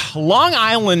 A Long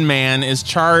Island man is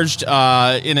charged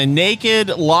in a naked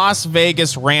Las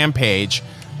Vegas rampage.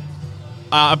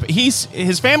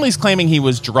 His family's claiming he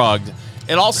was drugged.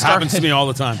 It all happens to me all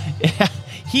the time.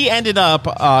 He ended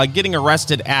up getting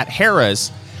arrested at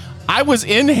Harrah's. I was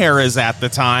in Harrah's at the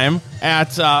time.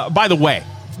 By the way,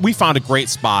 we found a great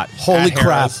spot. Holy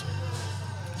crap.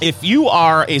 If you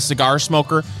are a cigar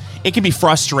smoker, it can be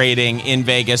frustrating in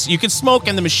Vegas. You can smoke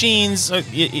in the machines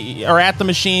or at the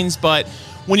machines, but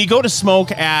when you go to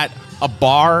smoke at a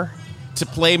bar to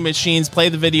play machines, play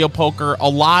the video poker, a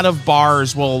lot of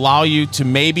bars will allow you to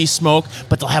maybe smoke,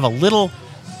 but they'll have a little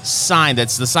sign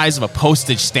that's the size of a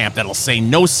postage stamp that'll say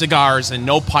no cigars and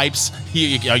no pipes.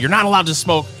 You're not allowed to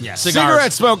smoke cigars.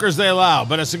 Cigarette smokers they allow,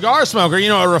 but a cigar smoker,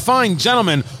 a refined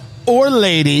gentleman or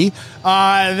lady,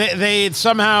 they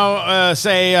somehow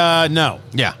say no.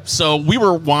 Yeah. So we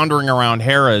were wandering around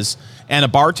Harrah's, and a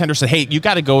bartender said, "Hey, you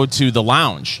got to go to the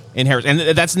lounge in Harrah's,"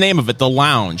 and that's the name of it, the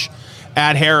lounge.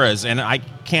 at Harrah's, and I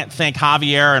can't thank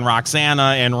Javier and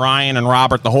Roxana and Ryan and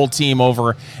Robert, the whole team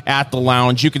over at the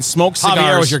lounge. You can smoke cigars.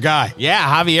 Javier was your guy.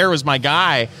 Yeah, Javier was my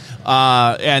guy.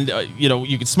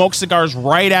 You can smoke cigars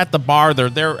right at the bar. They're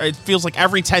there. It feels like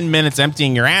every 10 minutes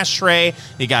emptying your ashtray.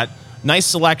 You got nice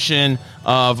selection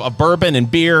of bourbon and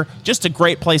beer. Just a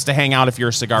great place to hang out if you're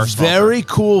a cigar smoker. Very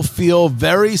cool feel,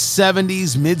 very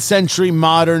 70s, mid-century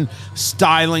modern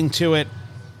styling to it.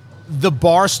 The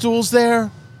bar stools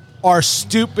there are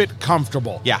stupid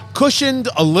comfortable. Yeah. Cushioned,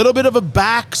 a little bit of a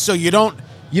back so you don't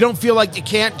feel like you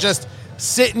can't just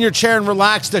sit in your chair and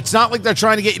relax. It's not like they're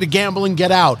trying to get you to gamble and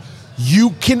get out. You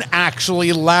can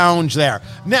actually lounge there.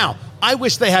 Now, I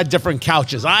wish they had different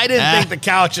couches. I didn't think the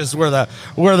couches were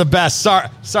the best. Sorry,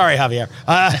 Javier.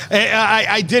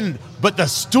 I didn't. But the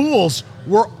stools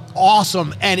were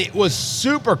awesome, and it was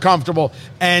super comfortable.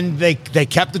 And they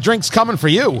kept the drinks coming for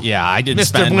you. Yeah, I didn't.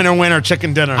 Mr. Winner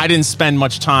chicken dinner. I didn't spend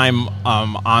much time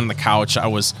on the couch. I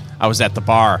was at the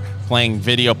bar playing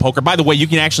video poker. By the way, you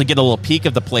can actually get a little peek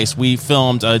of the place. We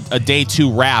filmed a day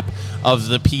 2 wrap of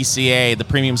the PCA, the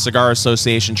Premium Cigar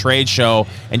Association trade show,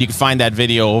 and you can find that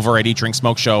video over at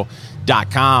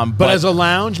eatdrinksmokeshow.com. But as a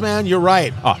lounge, man, you're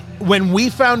right. Oh. When we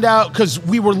found out, because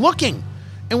we were looking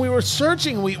and we were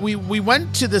searching, we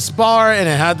went to this bar and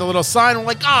it had the little sign. We're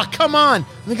like, come on.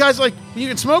 And the guy's like, you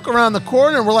can smoke around the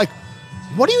corner. And we're like,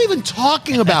 what are you even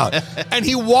talking about? And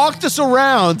he walked us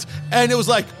around and it was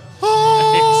like,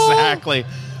 exactly.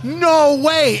 No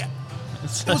way.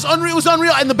 It was unreal. It was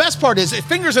unreal. And the best part is,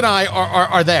 Fingers and I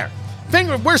are there.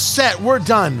 We're set. We're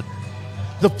done.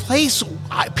 The place,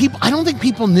 I don't think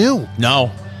people knew.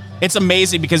 No. It's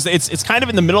amazing because it's kind of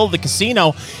in the middle of the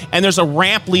casino, and there's a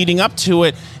ramp leading up to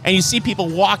it, and you see people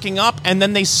walking up, and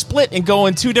then they split and go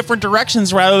in 2 different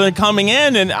directions rather than coming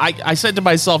in. And I said to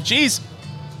myself, geez,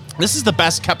 this is the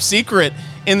best kept secret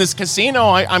in this casino.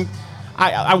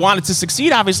 I want it to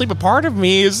succeed, obviously, but part of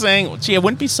me is saying, gee, it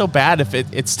wouldn't be so bad if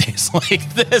it stays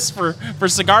like this for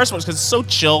cigar smokers, because it's so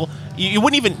chill. You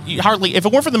wouldn't even, hardly, if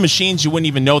it weren't for the machines, you wouldn't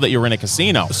even know that you were in a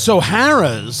casino. So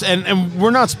Harrah's, and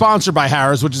we're not sponsored by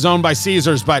Harrah's, which is owned by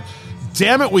Caesars, but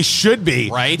damn it, we should be.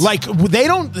 Right. Like,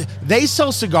 they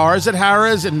sell cigars at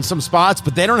Harrah's in some spots,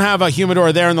 but they don't have a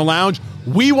humidor there in the lounge.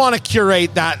 We want to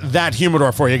curate that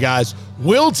humidor for you guys.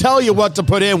 We'll tell you what to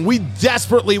put in. We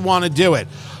desperately want to do it.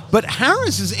 But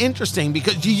Harrah's is interesting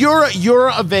because you're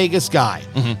a Vegas guy,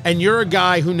 and you're a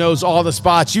guy who knows all the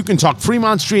spots. You can talk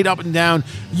Fremont Street up and down.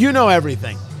 You know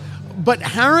everything. But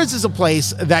Harrah's is a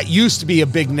place that used to be a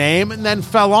big name and then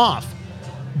fell off.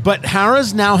 But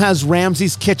Harrah's now has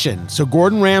Ramsay's Kitchen. So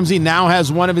Gordon Ramsay now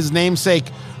has one of his namesake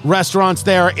restaurants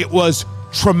there. It was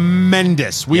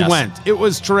tremendous. We went. It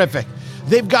was terrific.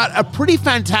 They've got a pretty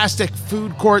fantastic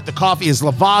food court. The coffee is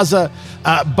Lavazza.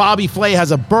 Bobby Flay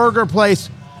has a burger place.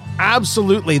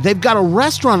 Absolutely. They've got a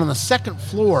restaurant on the 2nd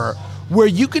floor where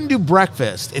you can do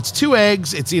breakfast. It's 2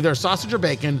 eggs. It's either sausage or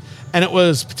bacon, and it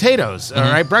was potatoes, all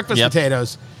right? Breakfast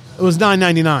potatoes. It was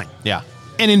 $9.99. Yeah.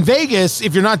 And in Vegas,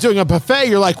 if you're not doing a buffet,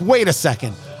 you're like, wait a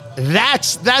second.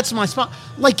 That's my spot.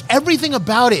 Like, everything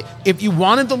about it. If you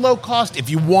wanted the low cost,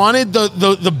 if you wanted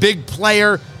the big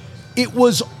player, it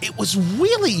was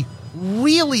really,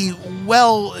 really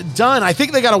well done. I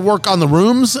think they got to work on the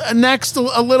rooms next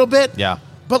a little bit. Yeah.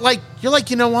 But you're like,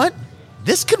 you know what?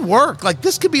 This could work. Like,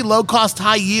 this could be low cost,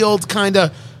 high yield, kind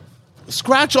of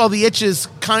scratch all the itches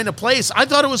kind of place. I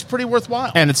thought it was pretty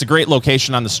worthwhile. And it's a great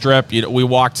location on the Strip. We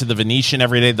walk to the Venetian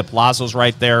every day. The Palazzo's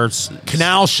right there.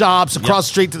 Canal shops across the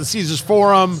street to the Caesars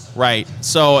Forum. Right.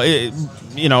 So,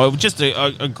 just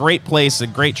a great place, a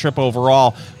great trip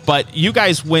overall. But you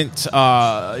guys went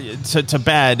to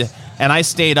bed, and I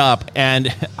stayed up. And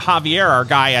Javier, our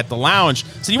guy at the lounge,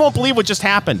 said, you won't believe what just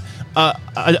happened.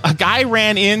 A guy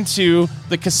ran into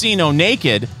the casino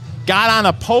naked, got on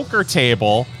a poker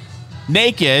table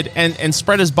naked, and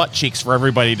spread his butt cheeks for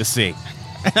everybody to see.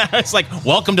 It's like,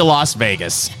 welcome to Las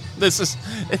Vegas. This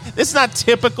is not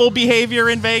typical behavior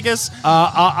in Vegas.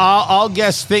 I'll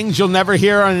guess things you'll never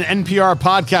hear on an NPR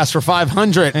podcast for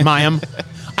 500, Mayim.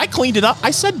 I cleaned it up.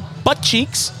 I said butt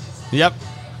cheeks. Yep.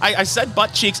 I said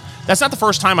butt cheeks. That's not the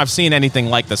first time I've seen anything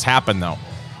like this happen, though.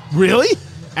 Really?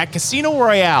 At Casino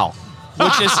Royale,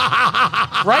 which is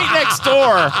right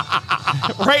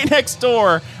next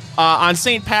door on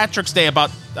St. Patrick's Day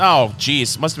must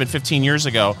have been 15 years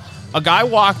ago. A guy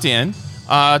walked in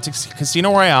to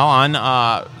Casino Royale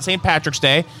on St. Patrick's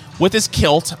Day with his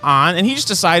kilt on, and he just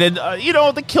decided,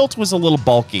 the kilt was a little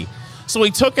bulky. So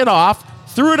he took it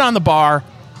off, threw it on the bar,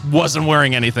 wasn't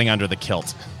wearing anything under the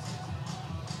kilt.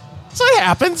 So it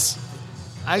happens.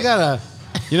 I gotta,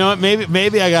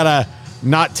 maybe I gotta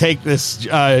not take this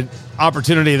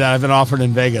opportunity that I've been offered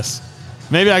in Vegas.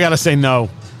 Maybe I got to say no.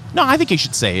 No, I think you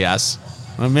should say yes.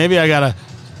 Or maybe I got to...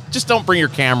 Just don't bring your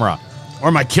camera.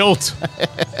 Or my kilt.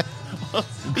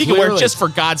 You can wear, just for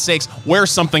God's sakes, wear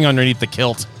something underneath the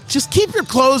kilt. Just keep your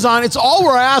clothes on. It's all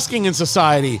we're asking in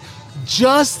society.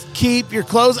 Just keep your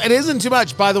clothes. It isn't too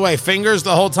much. By the way, fingers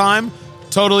the whole time,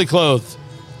 totally clothed.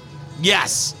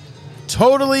 Yes.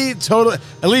 Totally.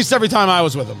 At least every time I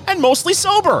was with them. And mostly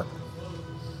sober.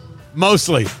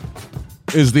 Mostly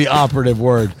is the operative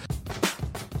word.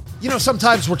 You know,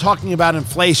 sometimes we're talking about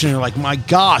inflation. And you're like, my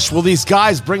gosh, will these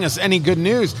guys bring us any good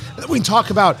news? And then we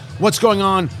talk about what's going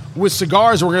on with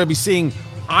cigars. We're going to be seeing,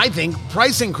 I think,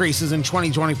 price increases in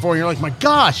 2024. And you're like, my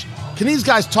gosh, can these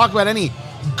guys talk about any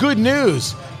good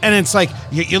news? And it's like,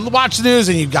 you watch the news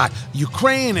and you've got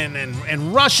Ukraine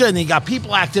and Russia, and you got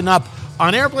people acting up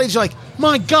on airplanes. You're like,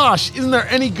 my gosh, isn't there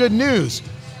any good news?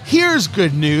 Here's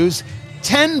good news.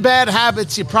 10 bad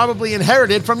habits you probably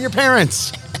inherited from your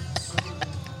parents.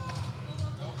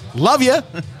 Love you.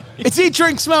 It's Eat,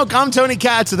 Drink, Smoke. I'm Tony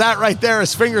Katz. That right there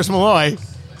is Fingers Malloy.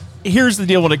 Here's the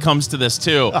deal when it comes to this,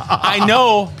 too. I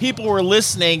know people were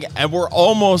listening and we're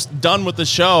almost done with the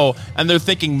show, and they're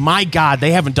thinking, my God,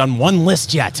 they haven't done one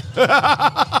list yet.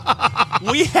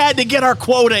 We had to get our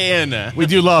quota in. We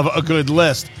do love a good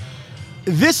list.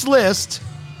 This list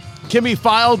can be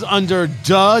filed under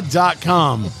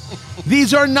duh.com.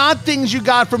 These are not things you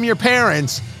got from your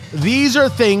parents. These are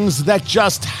things that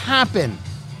just happen.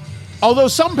 Although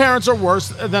some parents are worse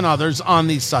than others on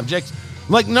these subjects.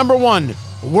 Like number 1,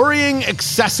 worrying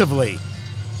excessively.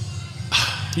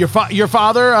 Your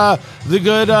father, the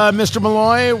good Mr.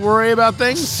 Malloy, worry about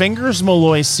things? Fingers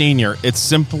Malloy Sr., it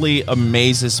simply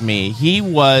amazes me. He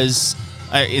was,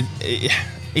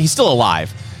 he's still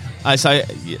alive. I'm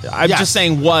just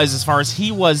saying was, as far as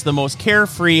he was the most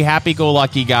carefree,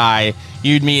 happy-go-lucky guy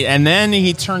you'd meet. And then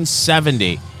he turned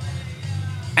 70.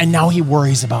 And now he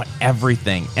worries about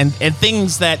everything. And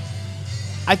things that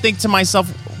I think to myself,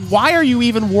 why are you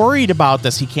even worried about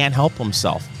this? He can't help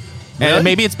himself. Really? And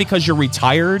maybe it's because you're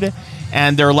retired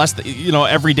and there are less,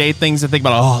 everyday things to think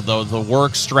about. Oh, the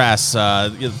work stress.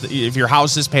 If your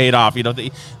house is paid off,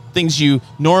 the things you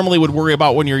normally would worry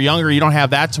about when you're younger, you don't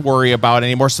have that to worry about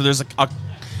anymore. So there's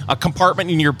a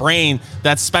compartment in your brain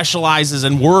that specializes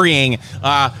in worrying.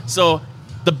 So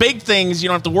the big things you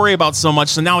don't have to worry about so much.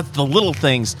 So now it's the little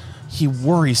things he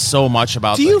worries so much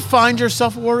about. Do you find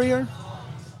yourself a worrier?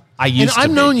 I used to.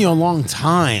 I've known you a long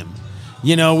time.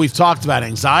 We've talked about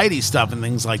anxiety stuff and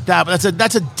things like that, but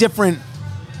that's a different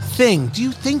thing. Do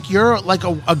you think you're like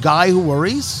a guy who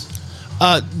worries?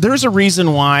 There's a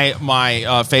reason why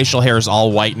my facial hair is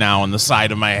all white now and the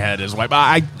side of my head is white.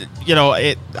 But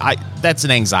that's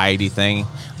an anxiety thing.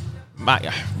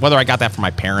 Whether I got that from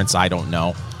my parents, I don't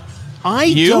know.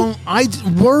 I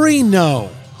worry, no.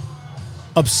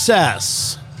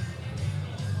 Obsess.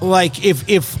 Like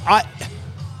if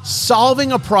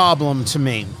solving a problem to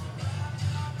me,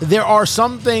 there are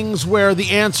some things where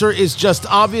the answer is just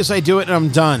obvious. I do it and I'm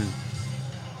done.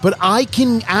 But I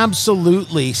can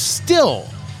absolutely still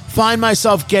find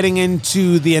myself getting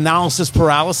into the analysis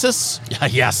paralysis.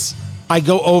 Yes. I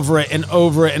go over it and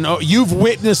over it. And you've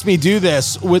witnessed me do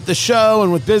this with the show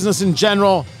and with business in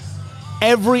general.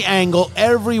 Every angle,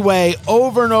 every way,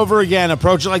 over and over again.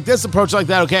 Approach it like this, approach it like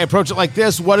that. Okay, approach it like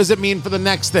this. What does it mean for the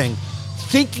next thing?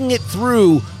 Thinking it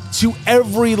through to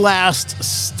every last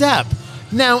step.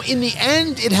 Now, in the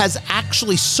end, it has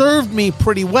actually served me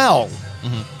pretty well.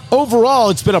 Mm-hmm. Overall,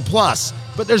 it's been a plus,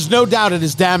 but there's no doubt it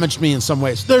has damaged me in some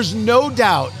ways. There's no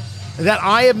doubt that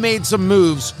I have made some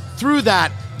moves through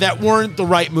that weren't the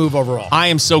right move overall. I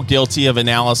am so guilty of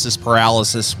analysis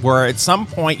paralysis where at some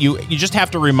point you just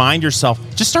have to remind yourself,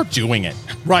 just start doing it.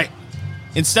 Right.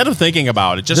 Instead of thinking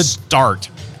about it, just start.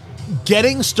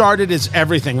 Getting started is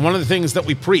everything. One of the things that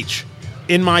we preach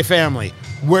in my family,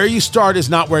 where you start is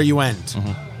not where you end.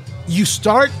 Mm-hmm. You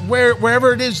start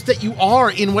wherever it is that you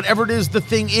are in whatever it is the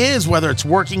thing is, whether it's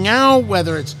working out,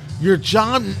 whether it's your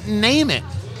job, name it.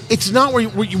 It's not where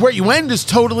you end is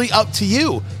totally up to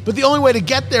you. But the only way to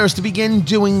get there is to begin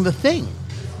doing the thing.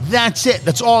 That's it.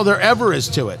 That's all there ever is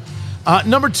to it.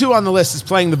 Number 2 on the list is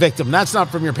playing the victim. That's not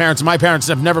from your parents. My parents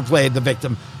have never played the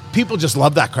victim. People just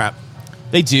love that crap.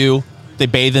 They do. They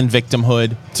bathe in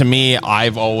victimhood. To me,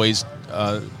 I've always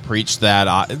preached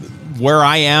that where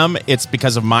I am, it's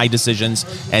because of my decisions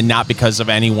and not because of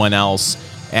anyone else.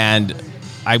 And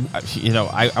I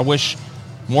wish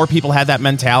more people had that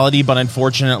mentality, but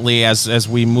unfortunately, as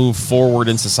we move forward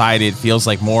in society, it feels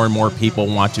like more and more people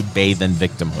want to bathe in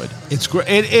victimhood. It's great.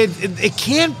 It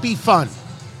can't be fun.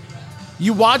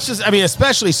 You watch this,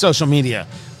 especially social media.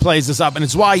 plays this up, and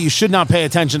it's why you should not pay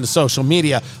attention to social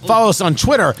media. Follow us on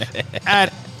Twitter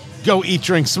at Go Eat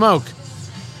Drink Smoke.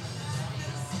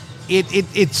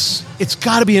 It's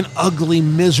got to be an ugly,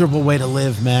 miserable way to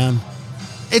live, man.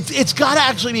 It's got to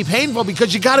actually be painful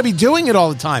because you got to be doing it all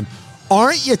the time.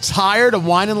 Aren't you tired of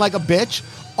whining like a bitch?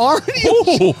 Aren't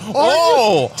you?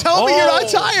 Tell me you're not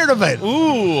tired of it.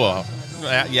 Ooh.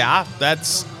 Yeah,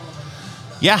 that's...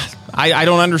 Yeah, I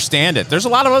don't understand it. There's a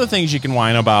lot of other things you can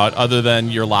whine about other than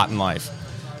your lot in life.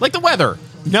 Like the weather.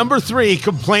 Number 3,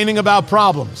 complaining about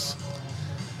problems.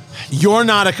 You're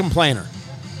not a complainer.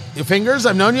 Your fingers,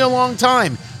 I've known you a long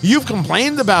time. You've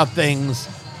complained about things.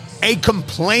 A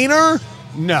complainer?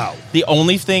 No. The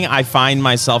only thing I find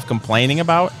myself complaining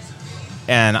about,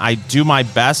 and I do my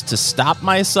best to stop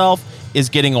myself, is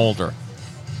getting older.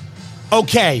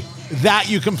 Okay, that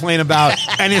you complain about,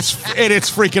 and it's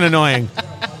freaking annoying.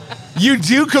 You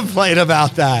do complain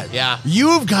about that. Yeah.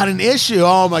 You've got an issue.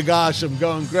 Oh my gosh, I'm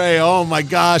going gray. Oh my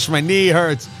gosh, my knee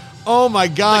hurts. Oh my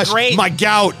gosh, my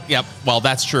gout. Yep, well,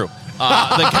 that's true.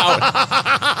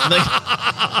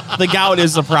 The gout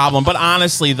is the problem. But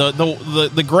honestly,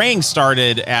 the graying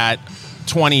started at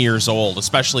 20 years old,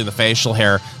 especially the facial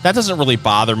hair. That doesn't really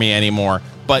bother me anymore.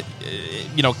 But,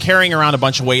 carrying around a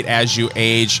bunch of weight as you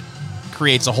age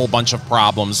creates a whole bunch of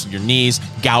problems. Your knees,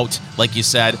 gout, like you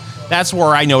said. That's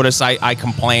where I notice I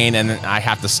complain, and I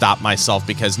have to stop myself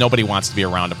because nobody wants to be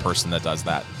around a person that does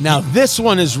that. Now, this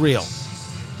one is real.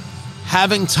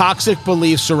 Having toxic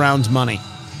beliefs around money.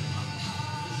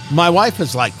 My wife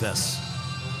is like this.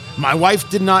 My wife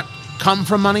did not come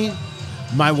from money.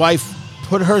 My wife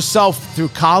put herself through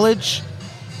college.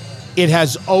 It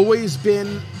has always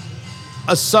been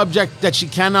a subject that she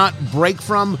cannot break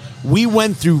from. We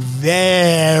went through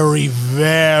very,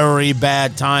 very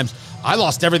bad times. I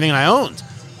lost everything I owned.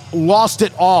 Lost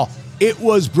it all. It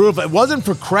was brutal. If it wasn't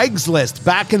for Craigslist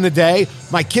back in the day,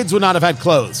 my kids would not have had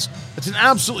clothes. It's an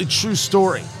absolutely true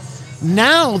story.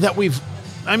 Now that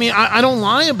I don't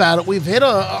lie about it. We've hit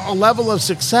a level of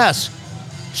success.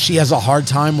 She has a hard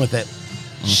time with it.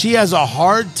 She has a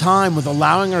hard time with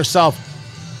allowing herself.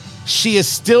 She is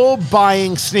still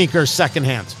buying sneakers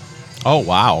secondhand. Oh,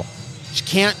 wow.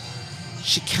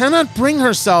 She cannot bring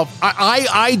herself.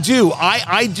 I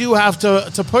do have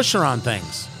to push her on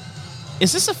things.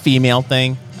 Is this a female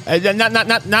thing?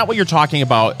 Not what you're talking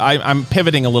about. I'm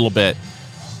pivoting a little bit.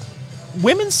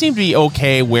 Women seem to be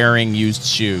okay wearing used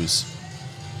shoes.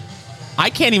 I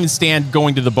can't even stand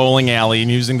going to the bowling alley and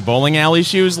using the bowling alley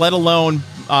shoes, let alone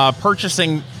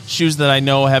purchasing shoes that I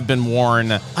know have been worn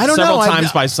several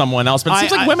times by someone else. But it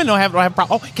seems like women don't have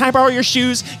problems. Oh, can I borrow your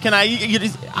shoes? Can I?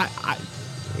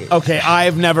 Okay,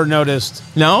 I've never noticed.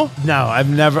 No, I've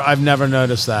never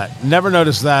noticed that. Never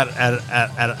noticed that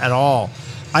at all.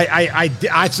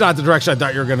 It's not the direction I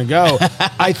thought you were going to go.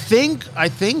 I think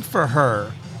for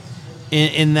her,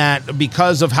 in that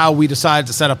because of how we decided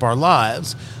to set up our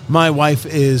lives, my wife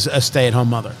is a stay-at-home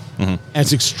mother. Mm-hmm. And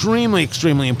it's extremely,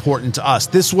 extremely important to us.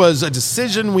 This was a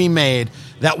decision we made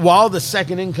that while the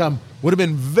second income would have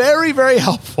been very, very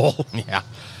helpful,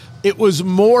 it was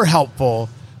more helpful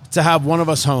to have one of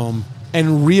us home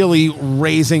and really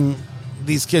raising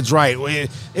these kids right.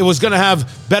 It was going to have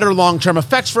better long-term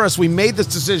effects for us. We made this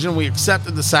decision. We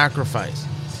accepted the sacrifice.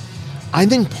 I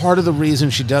think part of the reason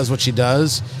she does what she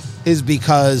does is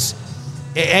because,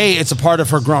 A, it's a part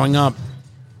of her growing up.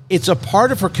 It's a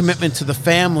part of her commitment to the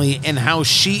family and how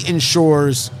she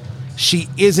ensures she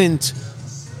isn't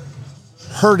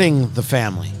hurting the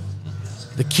family.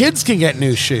 The kids can get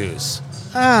new shoes.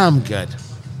 I'm good.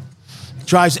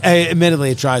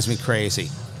 Admittedly, it drives me crazy.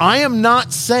 I am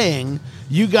not saying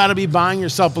you got to be buying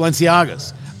yourself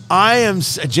Balenciagas. I am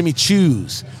Jimmy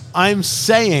Choo's. I'm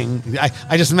saying,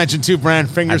 I just mentioned two brand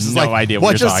fingers. I have no idea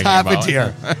what you're talking about.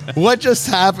 Here? What just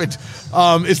happened?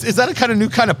 Is that a kind of new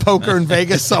kind of poker in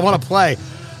Vegas I want to play?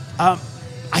 I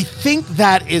think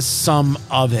that is some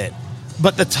of it.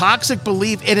 But the toxic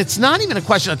belief, and it's not even a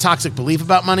question of toxic belief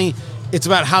about money. It's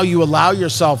about how you allow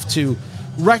yourself to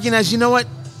recognize, you know what?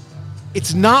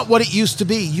 It's not what it used to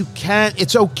be.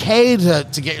 It's okay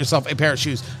to get yourself a pair of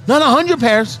shoes. Not 100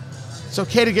 pairs. It's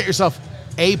okay to get yourself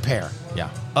a pair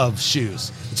of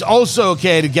shoes. It's also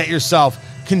okay to get yourself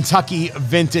Kentucky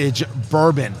vintage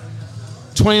bourbon.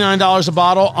 $29 a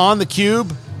bottle on the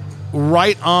cube,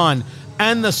 right on.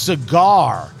 And the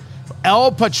cigar,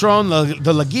 El Patrón,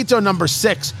 the Laguito number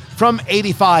 6 from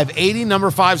 85, 80 number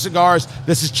 5 cigars.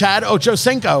 This is Chad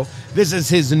Ochocinco. This is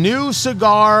his new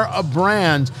cigar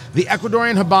brand, the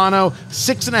Ecuadorian Habano,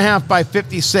 6.5 by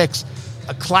 56,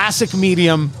 a classic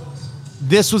medium.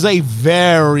 This was a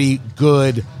very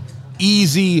good,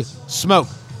 easy smoke.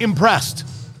 Impressed.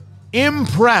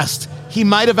 impressed. He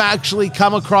might have actually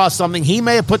come across something. He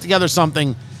may have put together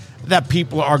something that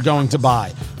people are going to buy.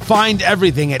 Find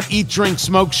everything at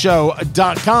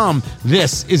eatdrinksmokeshow.com.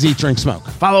 This is Eat Drink Smoke.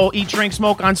 Follow Eat Drink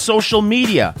Smoke on social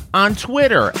media, on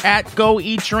Twitter at Go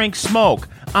Eat Drink Smoke,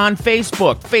 on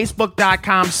Facebook,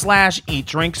 facebook.com/Eat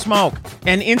Drink Smoke,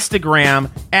 and Instagram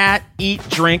at Eat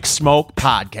Drink Smoke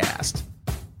Podcast.